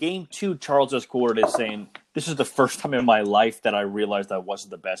it's game 2, Charles just quoted as saying, "This is the first time in my life that I realized I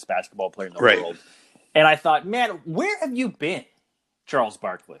wasn't the best basketball player in the world." And I thought, man, where have you been, Charles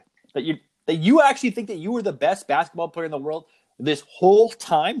Barkley? That you actually think that you were the best basketball player in the world this whole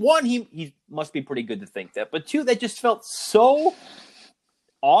time? One, he must be pretty good to think that. But two, that just felt so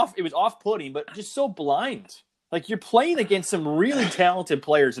off. It was off-putting, but just so blind. Like, you're playing against some really talented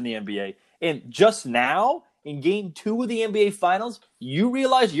players in the NBA. And just now, in game 2 of the NBA Finals, you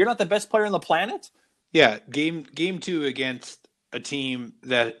realize you're not the best player on the planet? Yeah, game 2 against a team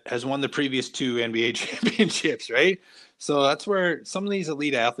that has won the previous 2 NBA championships, right? So that's where some of these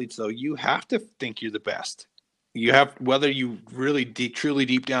elite athletes, though, you have to think you're the best. You have, whether you really truly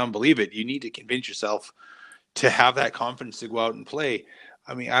deep down believe it, you need to convince yourself to have that confidence to go out and play.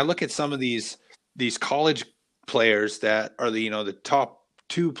 I mean, I look at some of these college players that are the top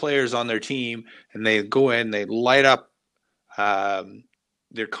 2 players on their team, and they go in, they light up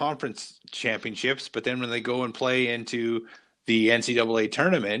their conference championships, but then when they go and play into the NCAA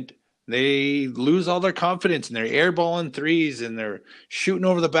tournament, they lose all their confidence, and they're airballing threes, and they're shooting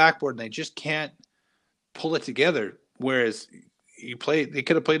over the backboard, and they just can't pull it together. Whereas they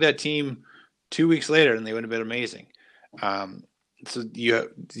could have played that team 2 weeks later, and they would have been amazing. So you have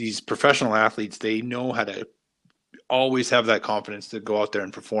these professional athletes, they know how to always have that confidence to go out there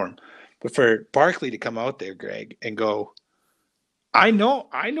and perform. But for Barkley to come out there, Greg, and go, I know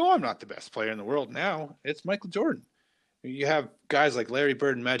I'm not the best player in the world now. It's Michael Jordan. You have guys like Larry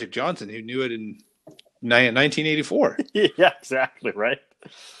Bird and Magic Johnson who knew it in 1984. Yeah, exactly, right?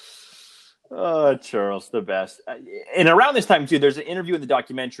 Oh, Charles, the best. And around this time, too, there's an interview in the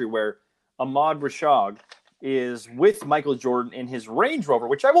documentary where Ahmad Rashad is with Michael Jordan in his Range Rover,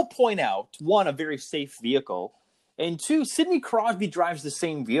 which I will point out, one, a very safe vehicle, and two, Sidney Crosby drives the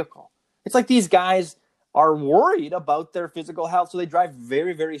same vehicle. It's like these guys are worried about their physical health, so they drive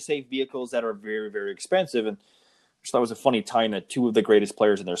very, very safe vehicles that are very, very expensive. And I just thought it was a funny time that 2 of the greatest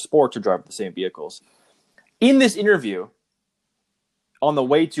players in their sport to drive the same vehicles. In this interview, on the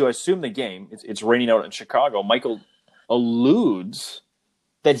way to assume the game, it's raining out in Chicago, Michael alludes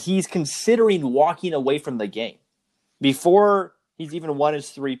that he's considering walking away from the game. Before he's even won his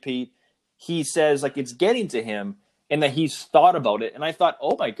three-peat, he says, like, it's getting to him and that he's thought about it. And I thought,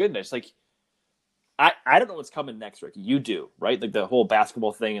 oh, my goodness, like, I don't know what's coming next, Ricky. You do, right? Like the whole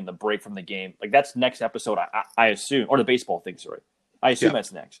basketball thing and the break from the game. Like, that's next episode, I assume. Or the baseball thing, sorry. I assume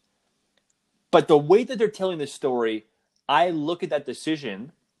that's next. But the way that they're telling this story, I look at that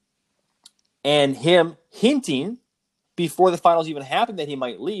decision and him hinting before the finals even happened that he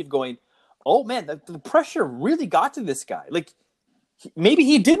might leave, going, oh, man, the pressure really got to this guy. Like, maybe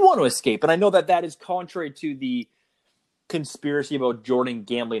he did want to escape. And I know that is contrary to the conspiracy about Jordan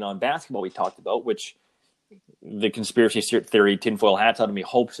gambling on basketball we talked about, which the conspiracy theory tinfoil hats out of me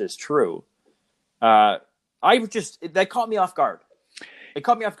hopes is true. That caught me off guard. It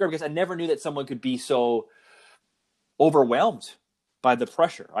caught me off guard because I never knew that someone could be so overwhelmed by the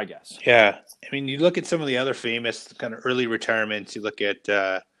pressure, I guess. Yeah. I mean, you look at some of the other famous kind of early retirements. You look at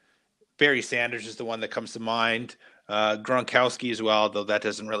Barry Sanders is the one that comes to mind. Gronkowski as well, though that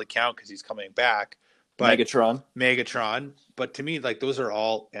doesn't really count because he's coming back. But Megatron. But to me, like, those are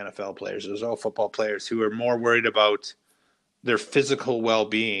all NFL players. Those are all football players who are more worried about their physical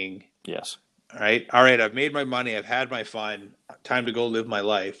well-being. Yes. All right, I've made my money. I've had my fun. Time to go live my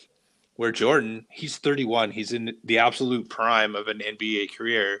life. Where Jordan, he's 31. He's in the absolute prime of an NBA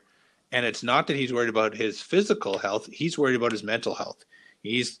career. And it's not that he's worried about his physical health. He's worried about his mental health.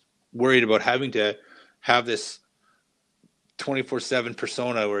 He's worried about having to have this 24/7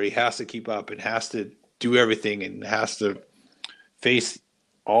 persona where he has to keep up and has to do everything and has to face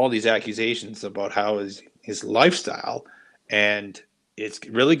all these accusations about how his lifestyle. And it's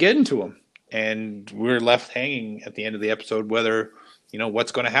really getting to him. And we're left hanging at the end of the episode whether,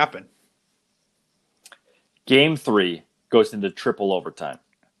 what's going to happen. Game 3 goes into triple overtime.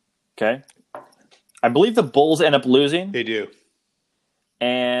 Okay? I believe the Bulls end up losing. They do.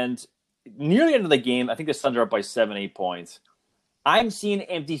 And near the end of the game, I think the Suns are up by 7-8 points. I'm seeing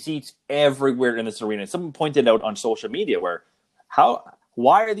empty seats everywhere in this arena. Someone pointed out on social media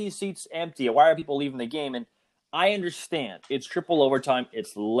why are these seats empty? Why are people leaving the game? And I understand. It's triple overtime.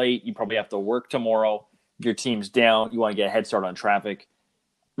 It's late. You probably have to work tomorrow. Your team's down. You want to get a head start on traffic.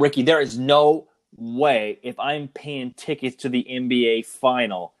 Ricky, there is no way, if I'm paying tickets to the NBA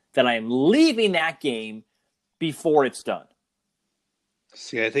final, that I am leaving that game before it's done.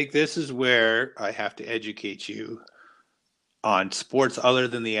 See, I think this is where I have to educate you on sports other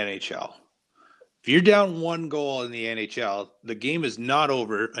than the NHL. If you're down 1 goal in the NHL, the game is not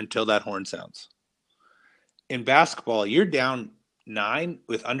over until that horn sounds. In basketball, you're down 9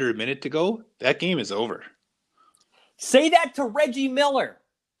 with under a minute to go, that game is over. Say that to Reggie Miller.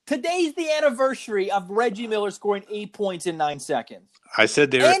 Today's the anniversary of Reggie Miller scoring 8 points in 9 seconds. I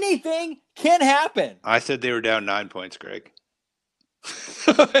said anything can happen. I said they were down 9 points, Greg.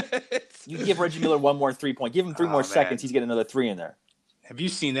 You give Reggie Miller one more 3-point. Give him 3 more seconds. He's getting another 3 in there. Have you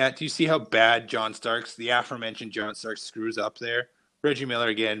seen that? Do you see how bad John Starks, the aforementioned John Starks, screws up there? Reggie Miller,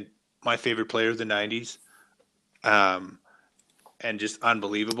 again, my favorite player of the 90s. And just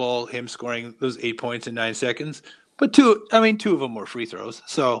unbelievable, him scoring those 8 points in 9 seconds. But two of them were free throws.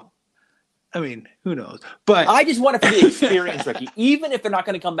 So, who knows? But I just want it for the experience, Ricky. Even if they're not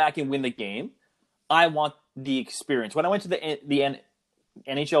going to come back and win the game, I want the experience. When I went to the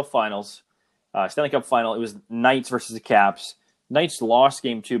NHL Finals, Stanley Cup Final, it was Knights versus the Caps. Knights lost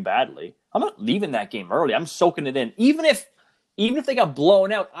game 2 badly. I'm not leaving that game early. I'm soaking it in. Even if they got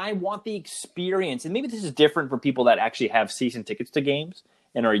blown out, I want the experience. And maybe this is different for people that actually have season tickets to games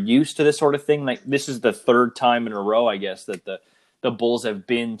and are used to this sort of thing. Like, this is the 3rd time in a row, I guess, that the Bulls have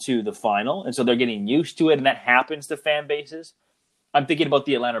been to the final. And so they're getting used to it, and that happens to fan bases. I'm thinking about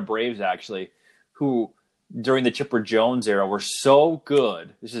the Atlanta Braves, actually, who during the Chipper Jones era were so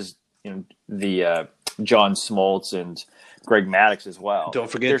good. This is the John Smoltz and Greg Maddux as well.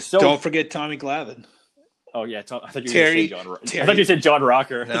 Don't forget Tommy Glavine. Oh, yeah. I thought you were going to say John Rocker. I thought you said John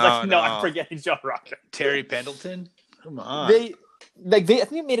Rocker. No, I'm forgetting John Rocker. Terry Pendleton? Come on. I think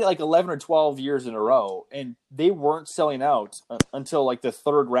they made it like 11 or 12 years in a row, and they weren't selling out until like the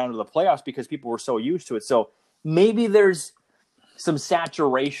 3rd round of the playoffs because people were so used to it. So maybe there's some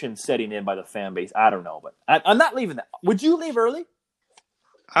saturation setting in by the fan base. I don't know, but I'm not leaving that. Would you leave early?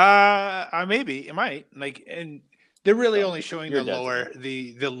 I might. And they're really only showing the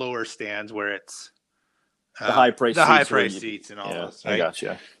lower stands where it's the high price seats and all those. Right? I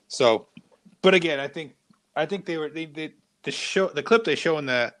gotcha. So, but again, I think the clip they show in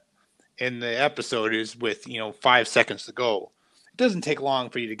the episode is with 5 seconds to go. It doesn't take long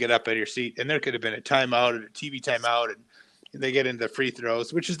for you to get up out of your seat, and there could have been a timeout and a TV timeout, and they get into free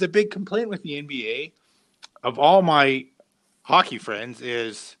throws, which is the big complaint with the NBA. Of all my hockey friends,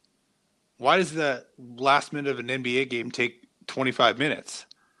 is why does the last minute of an NBA game take 25 minutes?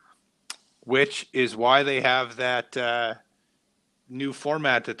 Which is why they have that new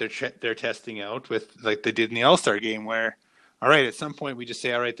format that they're testing out with, like they did in the All-Star game, where, all right, at some point we just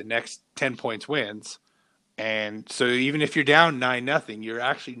say, all right, the next 10 points wins. And so even if you're down 9-0, you're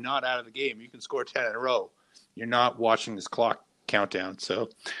actually not out of the game. You can score 10 in a row. You're not watching this clock countdown. So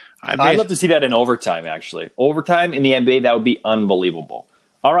I'd love to see that in overtime, actually. Overtime in the NBA, that would be unbelievable.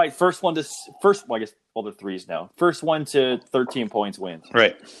 All right, I guess all the threes now. First one to 13 points wins.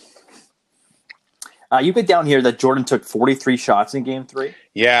 Right. You put down here that Jordan took 43 shots in Game 3.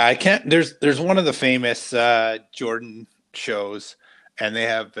 Yeah, I can't. There's one of the famous Jordan shows, and they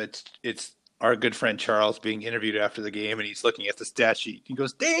have it's our good friend Charles being interviewed after the game, and he's looking at the stat sheet. He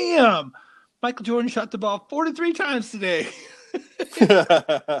goes, "Damn, Michael Jordan shot the ball 43 times today.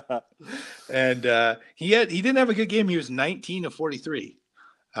 And he didn't have a good game. He was 19 of 43.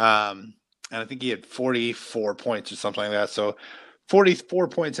 And I think he had 44 points or something like that. So 44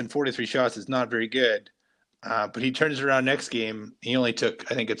 points and 43 shots is not very good. But he turns around next game. He only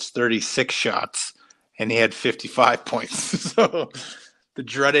took, I think it's 36 shots, and he had 55 points. So the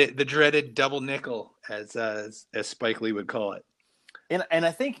dreaded double nickel, as Spike Lee would call it. And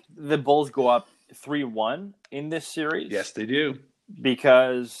I think the Bulls go up 3-1 in this series. Yes, they do.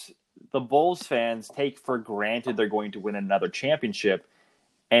 Because the Bulls fans take for granted they're going to win another championship.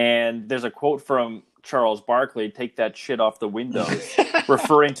 And there's a quote from Charles Barkley, "Take that shit off the windows,"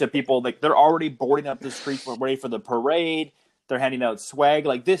 referring to people like they're already boarding up the streets, ready for the parade. They're handing out swag.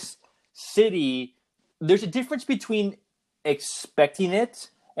 Like this city, there's a difference between expecting it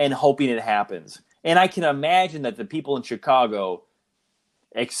and hoping it happens. And I can imagine that the people in Chicago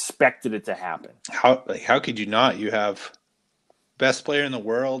expected it to happen. How could you not? You have best player in the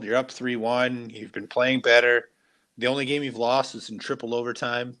world. You're up 3-1. You've been playing better. The only game you've lost is in triple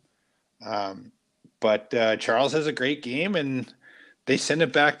overtime. But Charles has a great game, and they send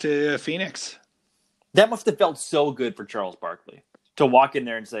it back to Phoenix. That must have felt so good for Charles Barkley to walk in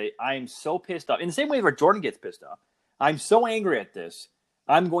there and say, "I'm so pissed off." In the same way where Jordan gets pissed off. "I'm so angry at this.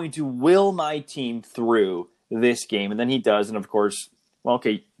 I'm going to will my team through this game." And then he does. And of course, well,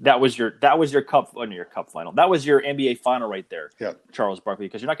 okay, that was your cup final. That was your NBA final right there, yeah. Charles Barkley,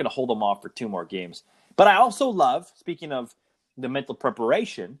 because you're not going to hold them off for 2 more games. But I also love, speaking of the mental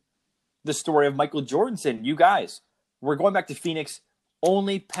preparation, the story of Michael Jordan saying, "You guys, we're going back to Phoenix.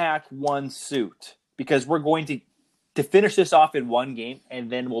 Only pack one suit because we're going to finish this off in one game,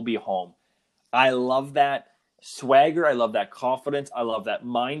 and then we'll be home." I love that swagger. I love that confidence. I love that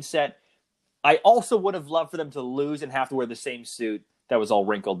mindset. I also would have loved for them to lose and have to wear the same suit that was all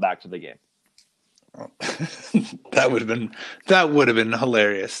wrinkled back to the game. That would have been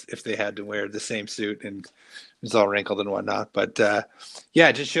hilarious if they had to wear the same suit and it's all wrinkled and whatnot. But yeah,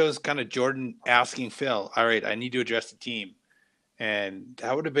 it just shows kind of Jordan asking Phil, "All right, I need to address the team," and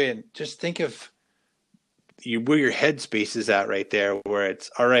that would have been, just think of where your headspace is at right there, where it's,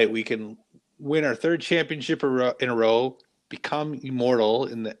 all right, we can win our 3rd championship in a row, become immortal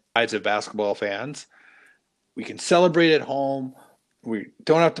in the eyes of basketball fans. We can celebrate at home. We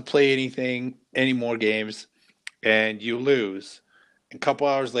don't have to play any more games, and you lose. A couple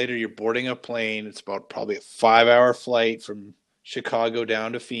hours later, you're boarding a plane. It's about probably a 5-hour flight from Chicago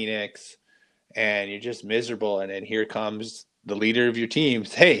down to Phoenix, and you're just miserable. And then here comes the leader of your team.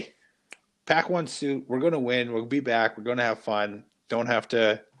 "Hey, pack one suit. We're going to win. We'll be back. We're going to have fun. Don't have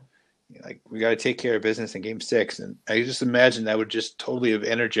to, we got to take care of business in Game 6. And I just imagine that would just totally have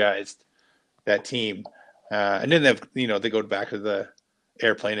energized that team. And then they go back to the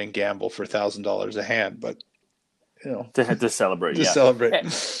airplane and gamble for $1,000 a hand, but to celebrate, celebrate.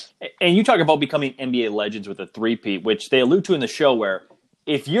 And you talk about becoming NBA legends with a three-peat, which they allude to in the show, where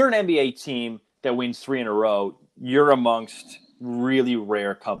if you're an NBA team that wins 3 in a row, you're amongst really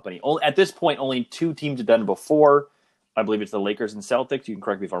rare company. At this point, only 2 teams have done it before. I believe it's the Lakers and Celtics. You can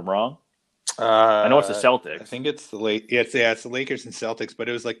correct me if I'm wrong. I know it's the Celtics. I think it's it's the Lakers and Celtics, but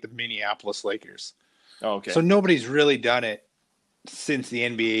it was like the Minneapolis Lakers. Oh, okay. So nobody's really done it since the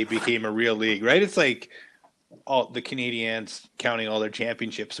NBA became a real league, right? It's like all the Canadians counting all their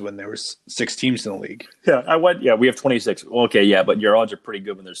championships when there was 6 teams in the league. Yeah, we have 26. Okay, yeah, but your odds are pretty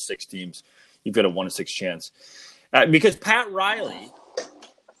good when there's 6 teams. You've got a 1 in 6 chance. Because Pat Riley,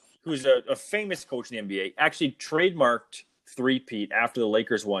 who's a famous coach in the NBA, actually trademarked three-peat after the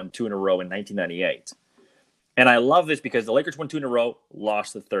Lakers won 2 in a row in 1998. And I love this because the Lakers won 2 in a row,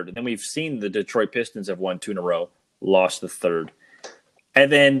 lost the 3rd. And then we've seen the Detroit Pistons have won 2 in a row, lost the 3rd. And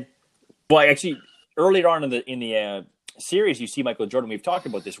then, well, actually, earlier on in the series, you see Michael Jordan. We've talked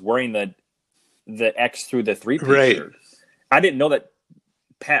about this, wearing the X through the three-peat shirt. I didn't know that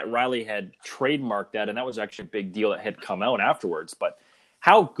Pat Riley had trademarked that, and that was actually a big deal that had come out afterwards. But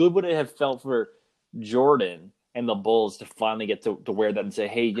how good would it have felt for Jordan and the Bulls to finally get to wear that and say,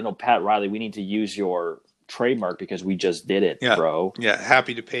 "Hey, Pat Riley, we need to use your trademark because we just did it, bro." Yeah,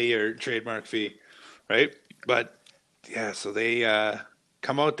 happy to pay your trademark fee, right? But yeah, so they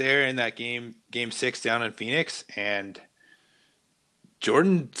come out there in that game 6 down in Phoenix, and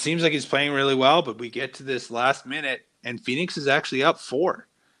Jordan seems like he's playing really well, but we get to this last minute, and Phoenix is actually up 4.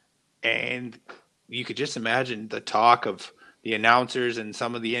 And you could just imagine the talk of the announcers and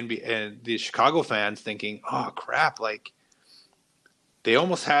some of the NBA and the Chicago fans thinking, "Oh crap, like they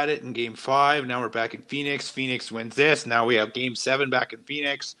almost had it in Game 5. Now we're back in Phoenix. Phoenix wins this. Now we have Game 7 back in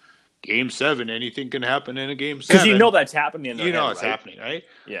Phoenix. Game 7, anything can happen in a Game 7. Because you know that's happening in their You know head, it's right? happening, right?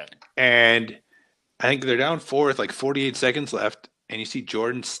 Yeah. And I think they're down 4 with like 48 seconds left, and you see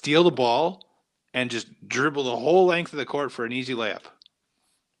Jordan steal the ball and just dribble the whole length of the court for an easy layup.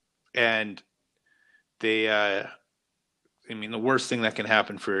 And they, the worst thing that can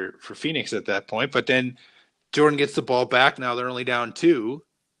happen for Phoenix at that point. But then Jordan gets the ball back. Now they're only down 2.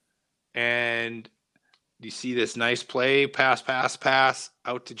 And you see this nice play, pass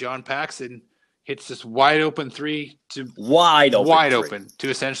out to John Paxson. Hits this wide open 3 to wide open to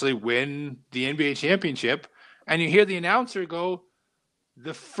essentially win the NBA championship. And you hear the announcer go,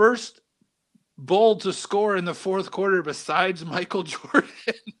 the first Bull to score in the fourth quarter besides Michael Jordan.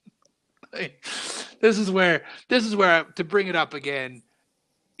 This is where to bring it up again,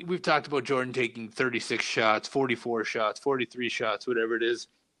 we've talked about Jordan taking 36 shots, 44 shots, 43 shots, whatever it is.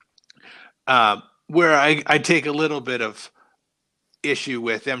 Where I take a little bit of issue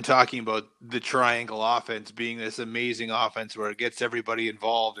with them talking about the triangle offense being this amazing offense where it gets everybody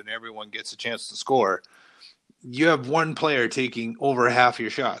involved and everyone gets a chance to score. You have one player taking over half your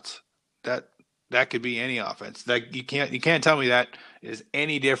shots. That could be any offense. That you can't tell me that is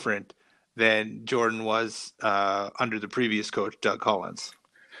any different than Jordan was under the previous coach, Doug Collins.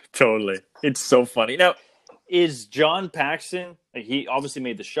 Totally. It's so funny. Now, is John Paxson, he obviously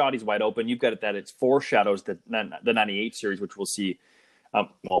made the shot. He's wide open. You've got it that it foreshadows the 98 series, which we'll see,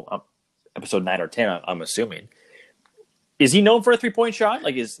 episode 9 or 10, I'm assuming. Is he known for a three-point shot?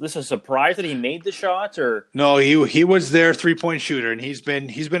 Like, is this a surprise that he made the shots, or? No, he was their three-point shooter, and he's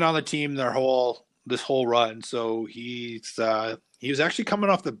been on the team this whole run. So he was actually coming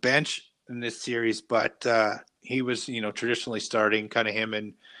off the bench in this series, but he was traditionally starting. Kind of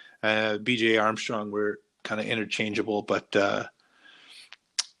him and B.J. Armstrong were kind of interchangeable, but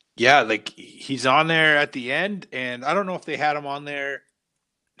he's on there at the end, and I don't know if they had him on there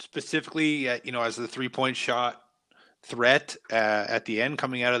specifically, as the three-point shot threat at the end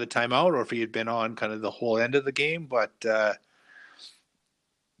coming out of the timeout, or if he had been on kind of the whole end of the game. But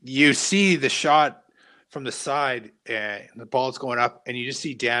you see the shot from the side and the ball's going up, and you just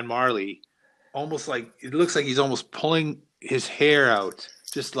see Dan Marley almost like, it looks like he's almost pulling his hair out,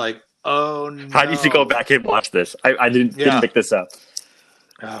 just like, oh no. I need to go back and watch this. I didn't pick this up.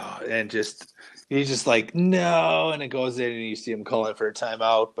 Oh, and he's just like, no, and it goes in, and you see him calling for a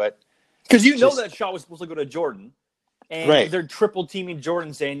timeout. But because that shot was supposed to go to Jordan, and right. They're triple teaming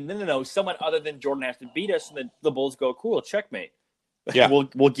Jordan, saying, no, someone other than Jordan has to beat us, and then the Bulls go, cool, checkmate. Yeah.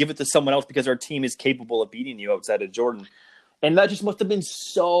 we'll give it to someone else because our team is capable of beating you outside of Jordan. And that just must have been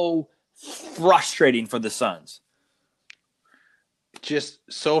so frustrating for the Suns. Just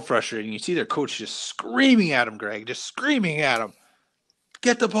so frustrating. You see their coach just screaming at him, Greg, just screaming at him.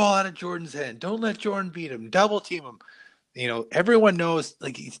 Get the ball out of Jordan's hand. Don't let Jordan beat him. Double team him. Everyone knows,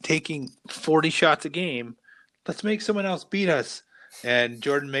 like, he's taking 40 shots a game. Let's make someone else beat us. And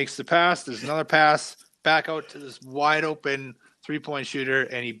Jordan makes the pass. There's another pass back out to this wide open three-point shooter,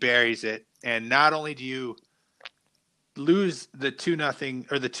 and he buries it. And not only do you lose the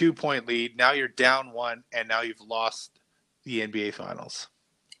 2-0 or the 2-point lead, now you're down 1, and now you've lost the NBA Finals.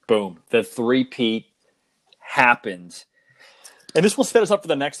 Boom. The three-peat happens. And this will set us up for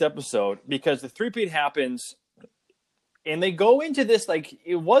the next episode, because the three-peat happens, and they go into this like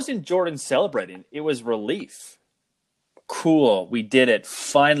it wasn't Jordan celebrating. It was relief. Cool. We did it.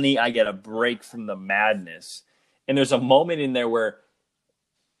 Finally, I get a break from the madness. And there's a moment in there where,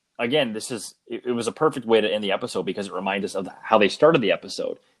 again, it was a perfect way to end the episode because it reminds us of how they started the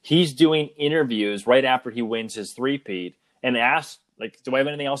episode. He's doing interviews right after he wins his three-peat and asks, like, do I have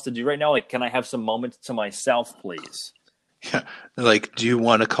anything else to do right now? Like, can I have some moments to myself, please? Yeah. Like, do you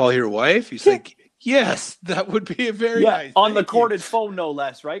want to call your wife? He's like, yes, that would be a very nice. On the corded phone, no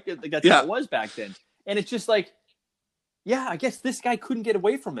less, right? That's how it was back then. And it's just like, yeah, I guess this guy couldn't get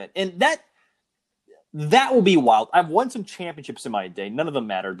away from it. And that will be wild. I've won some championships in my day. None of them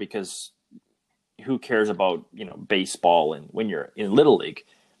mattered because who cares about, baseball and when you're in Little League.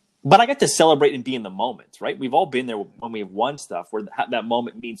 But I got to celebrate and be in the moments, right? We've all been there when we've won stuff where that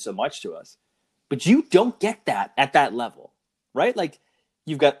moment means so much to us. But you don't get that at that level, right? Like,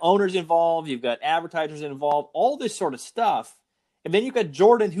 you've got owners involved, you've got advertisers involved, all this sort of stuff. And then you've got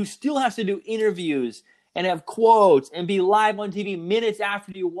Jordan, who still has to do interviews and have quotes and be live on TV minutes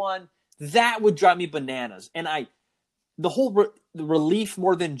after you won. That would drive me bananas. And the whole the relief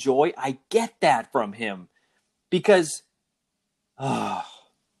more than joy, I get that from him. Because,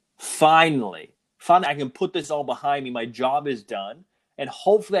 finally, I can put this all behind me. My job is done. And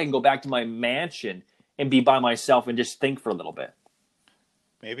hopefully I can go back to my mansion and be by myself and just think for a little bit.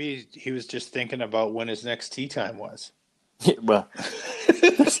 Maybe he was just thinking about when his next tea time was. Well,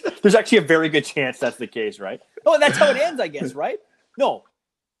 There's actually a very good chance that's the case, right? Oh, that's how it ends, I guess, right? No.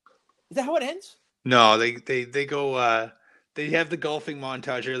 Is that how it ends? No, they go. They have the golfing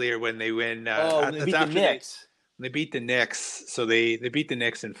montage earlier when they win. When they beat the Knicks. They beat the Knicks, so they beat the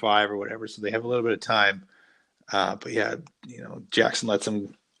Knicks in 5 or whatever. So they have a little bit of time. But yeah, Jackson lets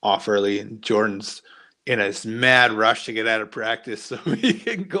him off early, and Jordan's in a mad rush to get out of practice so he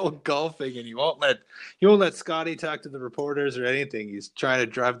can go golfing, and he won't let Scotty talk to the reporters or anything. He's trying to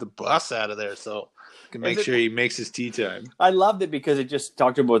drive the bus out of there so he can make sure he makes his tee time. I loved it because it just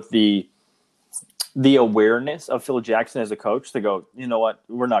talked about the awareness of Phil Jackson as a coach to go, you know what,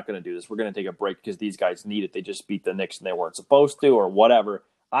 we're not going to do this. We're going to take a break because these guys need it. They just beat the Knicks and they weren't supposed to or whatever.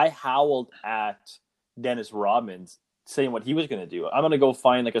 I howled at Dennis Rodman saying what he was going to do. I'm going to go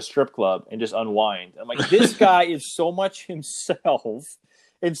find like a strip club and just unwind. I'm like, this guy is so much himself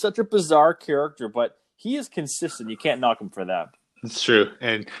and such a bizarre character, but he is consistent. You can't knock him for that. It's true.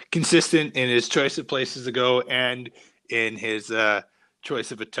 And consistent in his choice of places to go and in his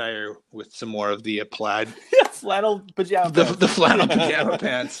choice of attire with some more of the plaid. Flannel pajama pants. The flannel pajama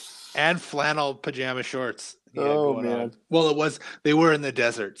pants and flannel pajama shorts. Man. Well, they were in the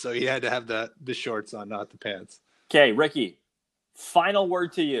desert, so he had to have the shorts on, not the pants. Okay, Ricky, final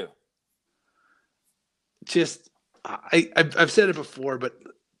word to you. Just, I've said it before, but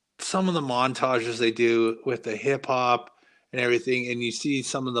some of the montages they do with the hip hop and everything, and you see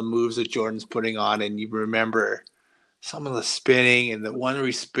some of the moves that Jordan's putting on, and you remember some of the spinning and the one where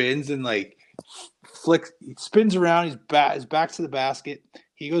he spins and like flicks, he spins around, his back to the basket.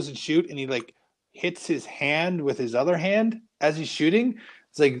 He goes and shoot, and he like hits his hand with his other hand as he's shooting.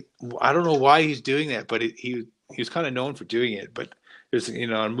 It's like, I don't know why he's doing that, but he was kind of known for doing it. But there's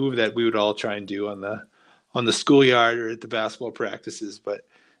a move that we would all try and do on the schoolyard or at the basketball practices. But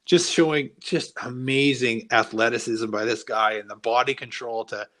just showing just amazing athleticism by this guy and the body control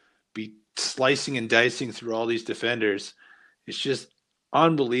to be slicing and dicing through all these defenders. It's just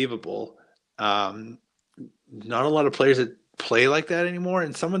unbelievable. Not a lot of players that play like that anymore.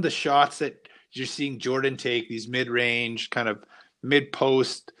 And some of the shots that you're seeing Jordan take, these mid-range, kind of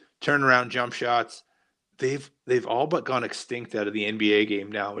mid-post turnaround jump shots, they've all but gone extinct out of the NBA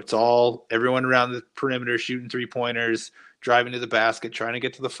game now. It's all everyone around the perimeter shooting 3-pointers, driving to the basket, trying to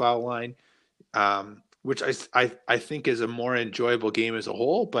get to the foul line, which I think is a more enjoyable game as a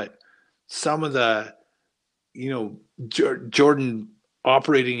whole. But some of the, Jordan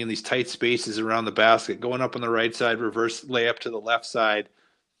operating in these tight spaces around the basket, going up on the right side, reverse layup to the left side,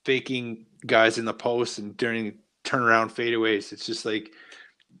 faking guys in the post and during turnaround fadeaways. It's just like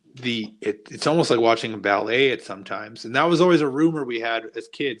it's almost like watching ballet at sometimes. And that was always a rumor we had as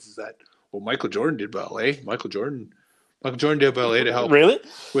kids, is that, well, Michael Jordan did ballet. Michael Jordan did ballet to help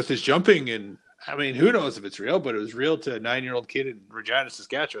with his jumping. And I mean, who knows if it's real, but it was real to a 9-year-old kid in Regina,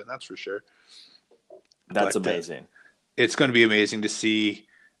 Saskatchewan. That's for sure. That's amazing. It's going to be amazing to see.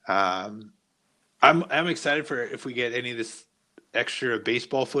 I'm excited for if we get any of this extra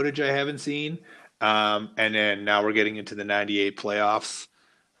baseball footage I haven't seen. And then now we're getting into the 98 playoffs.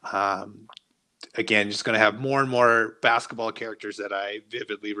 Again, just going to have more and more basketball characters that I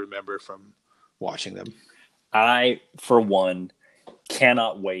vividly remember from watching them. I, for one,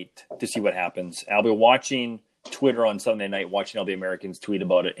 cannot wait to see what happens. I'll be watching Twitter on Sunday night, watching all the Americans tweet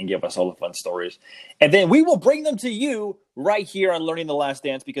about it and give us all the fun stories. And then we will bring them to you right here on Learning the Last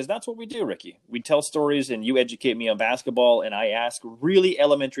Dance, because that's what we do, Ricky. We tell stories and you educate me on basketball, and I ask really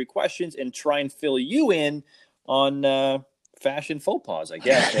elementary questions and try and fill you in on fashion faux pas, I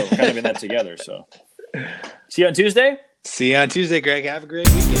guess. So we're kind of in that together. So see you on Tuesday. See you on Tuesday, Greg. Have a great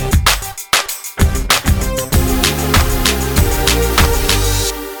weekend.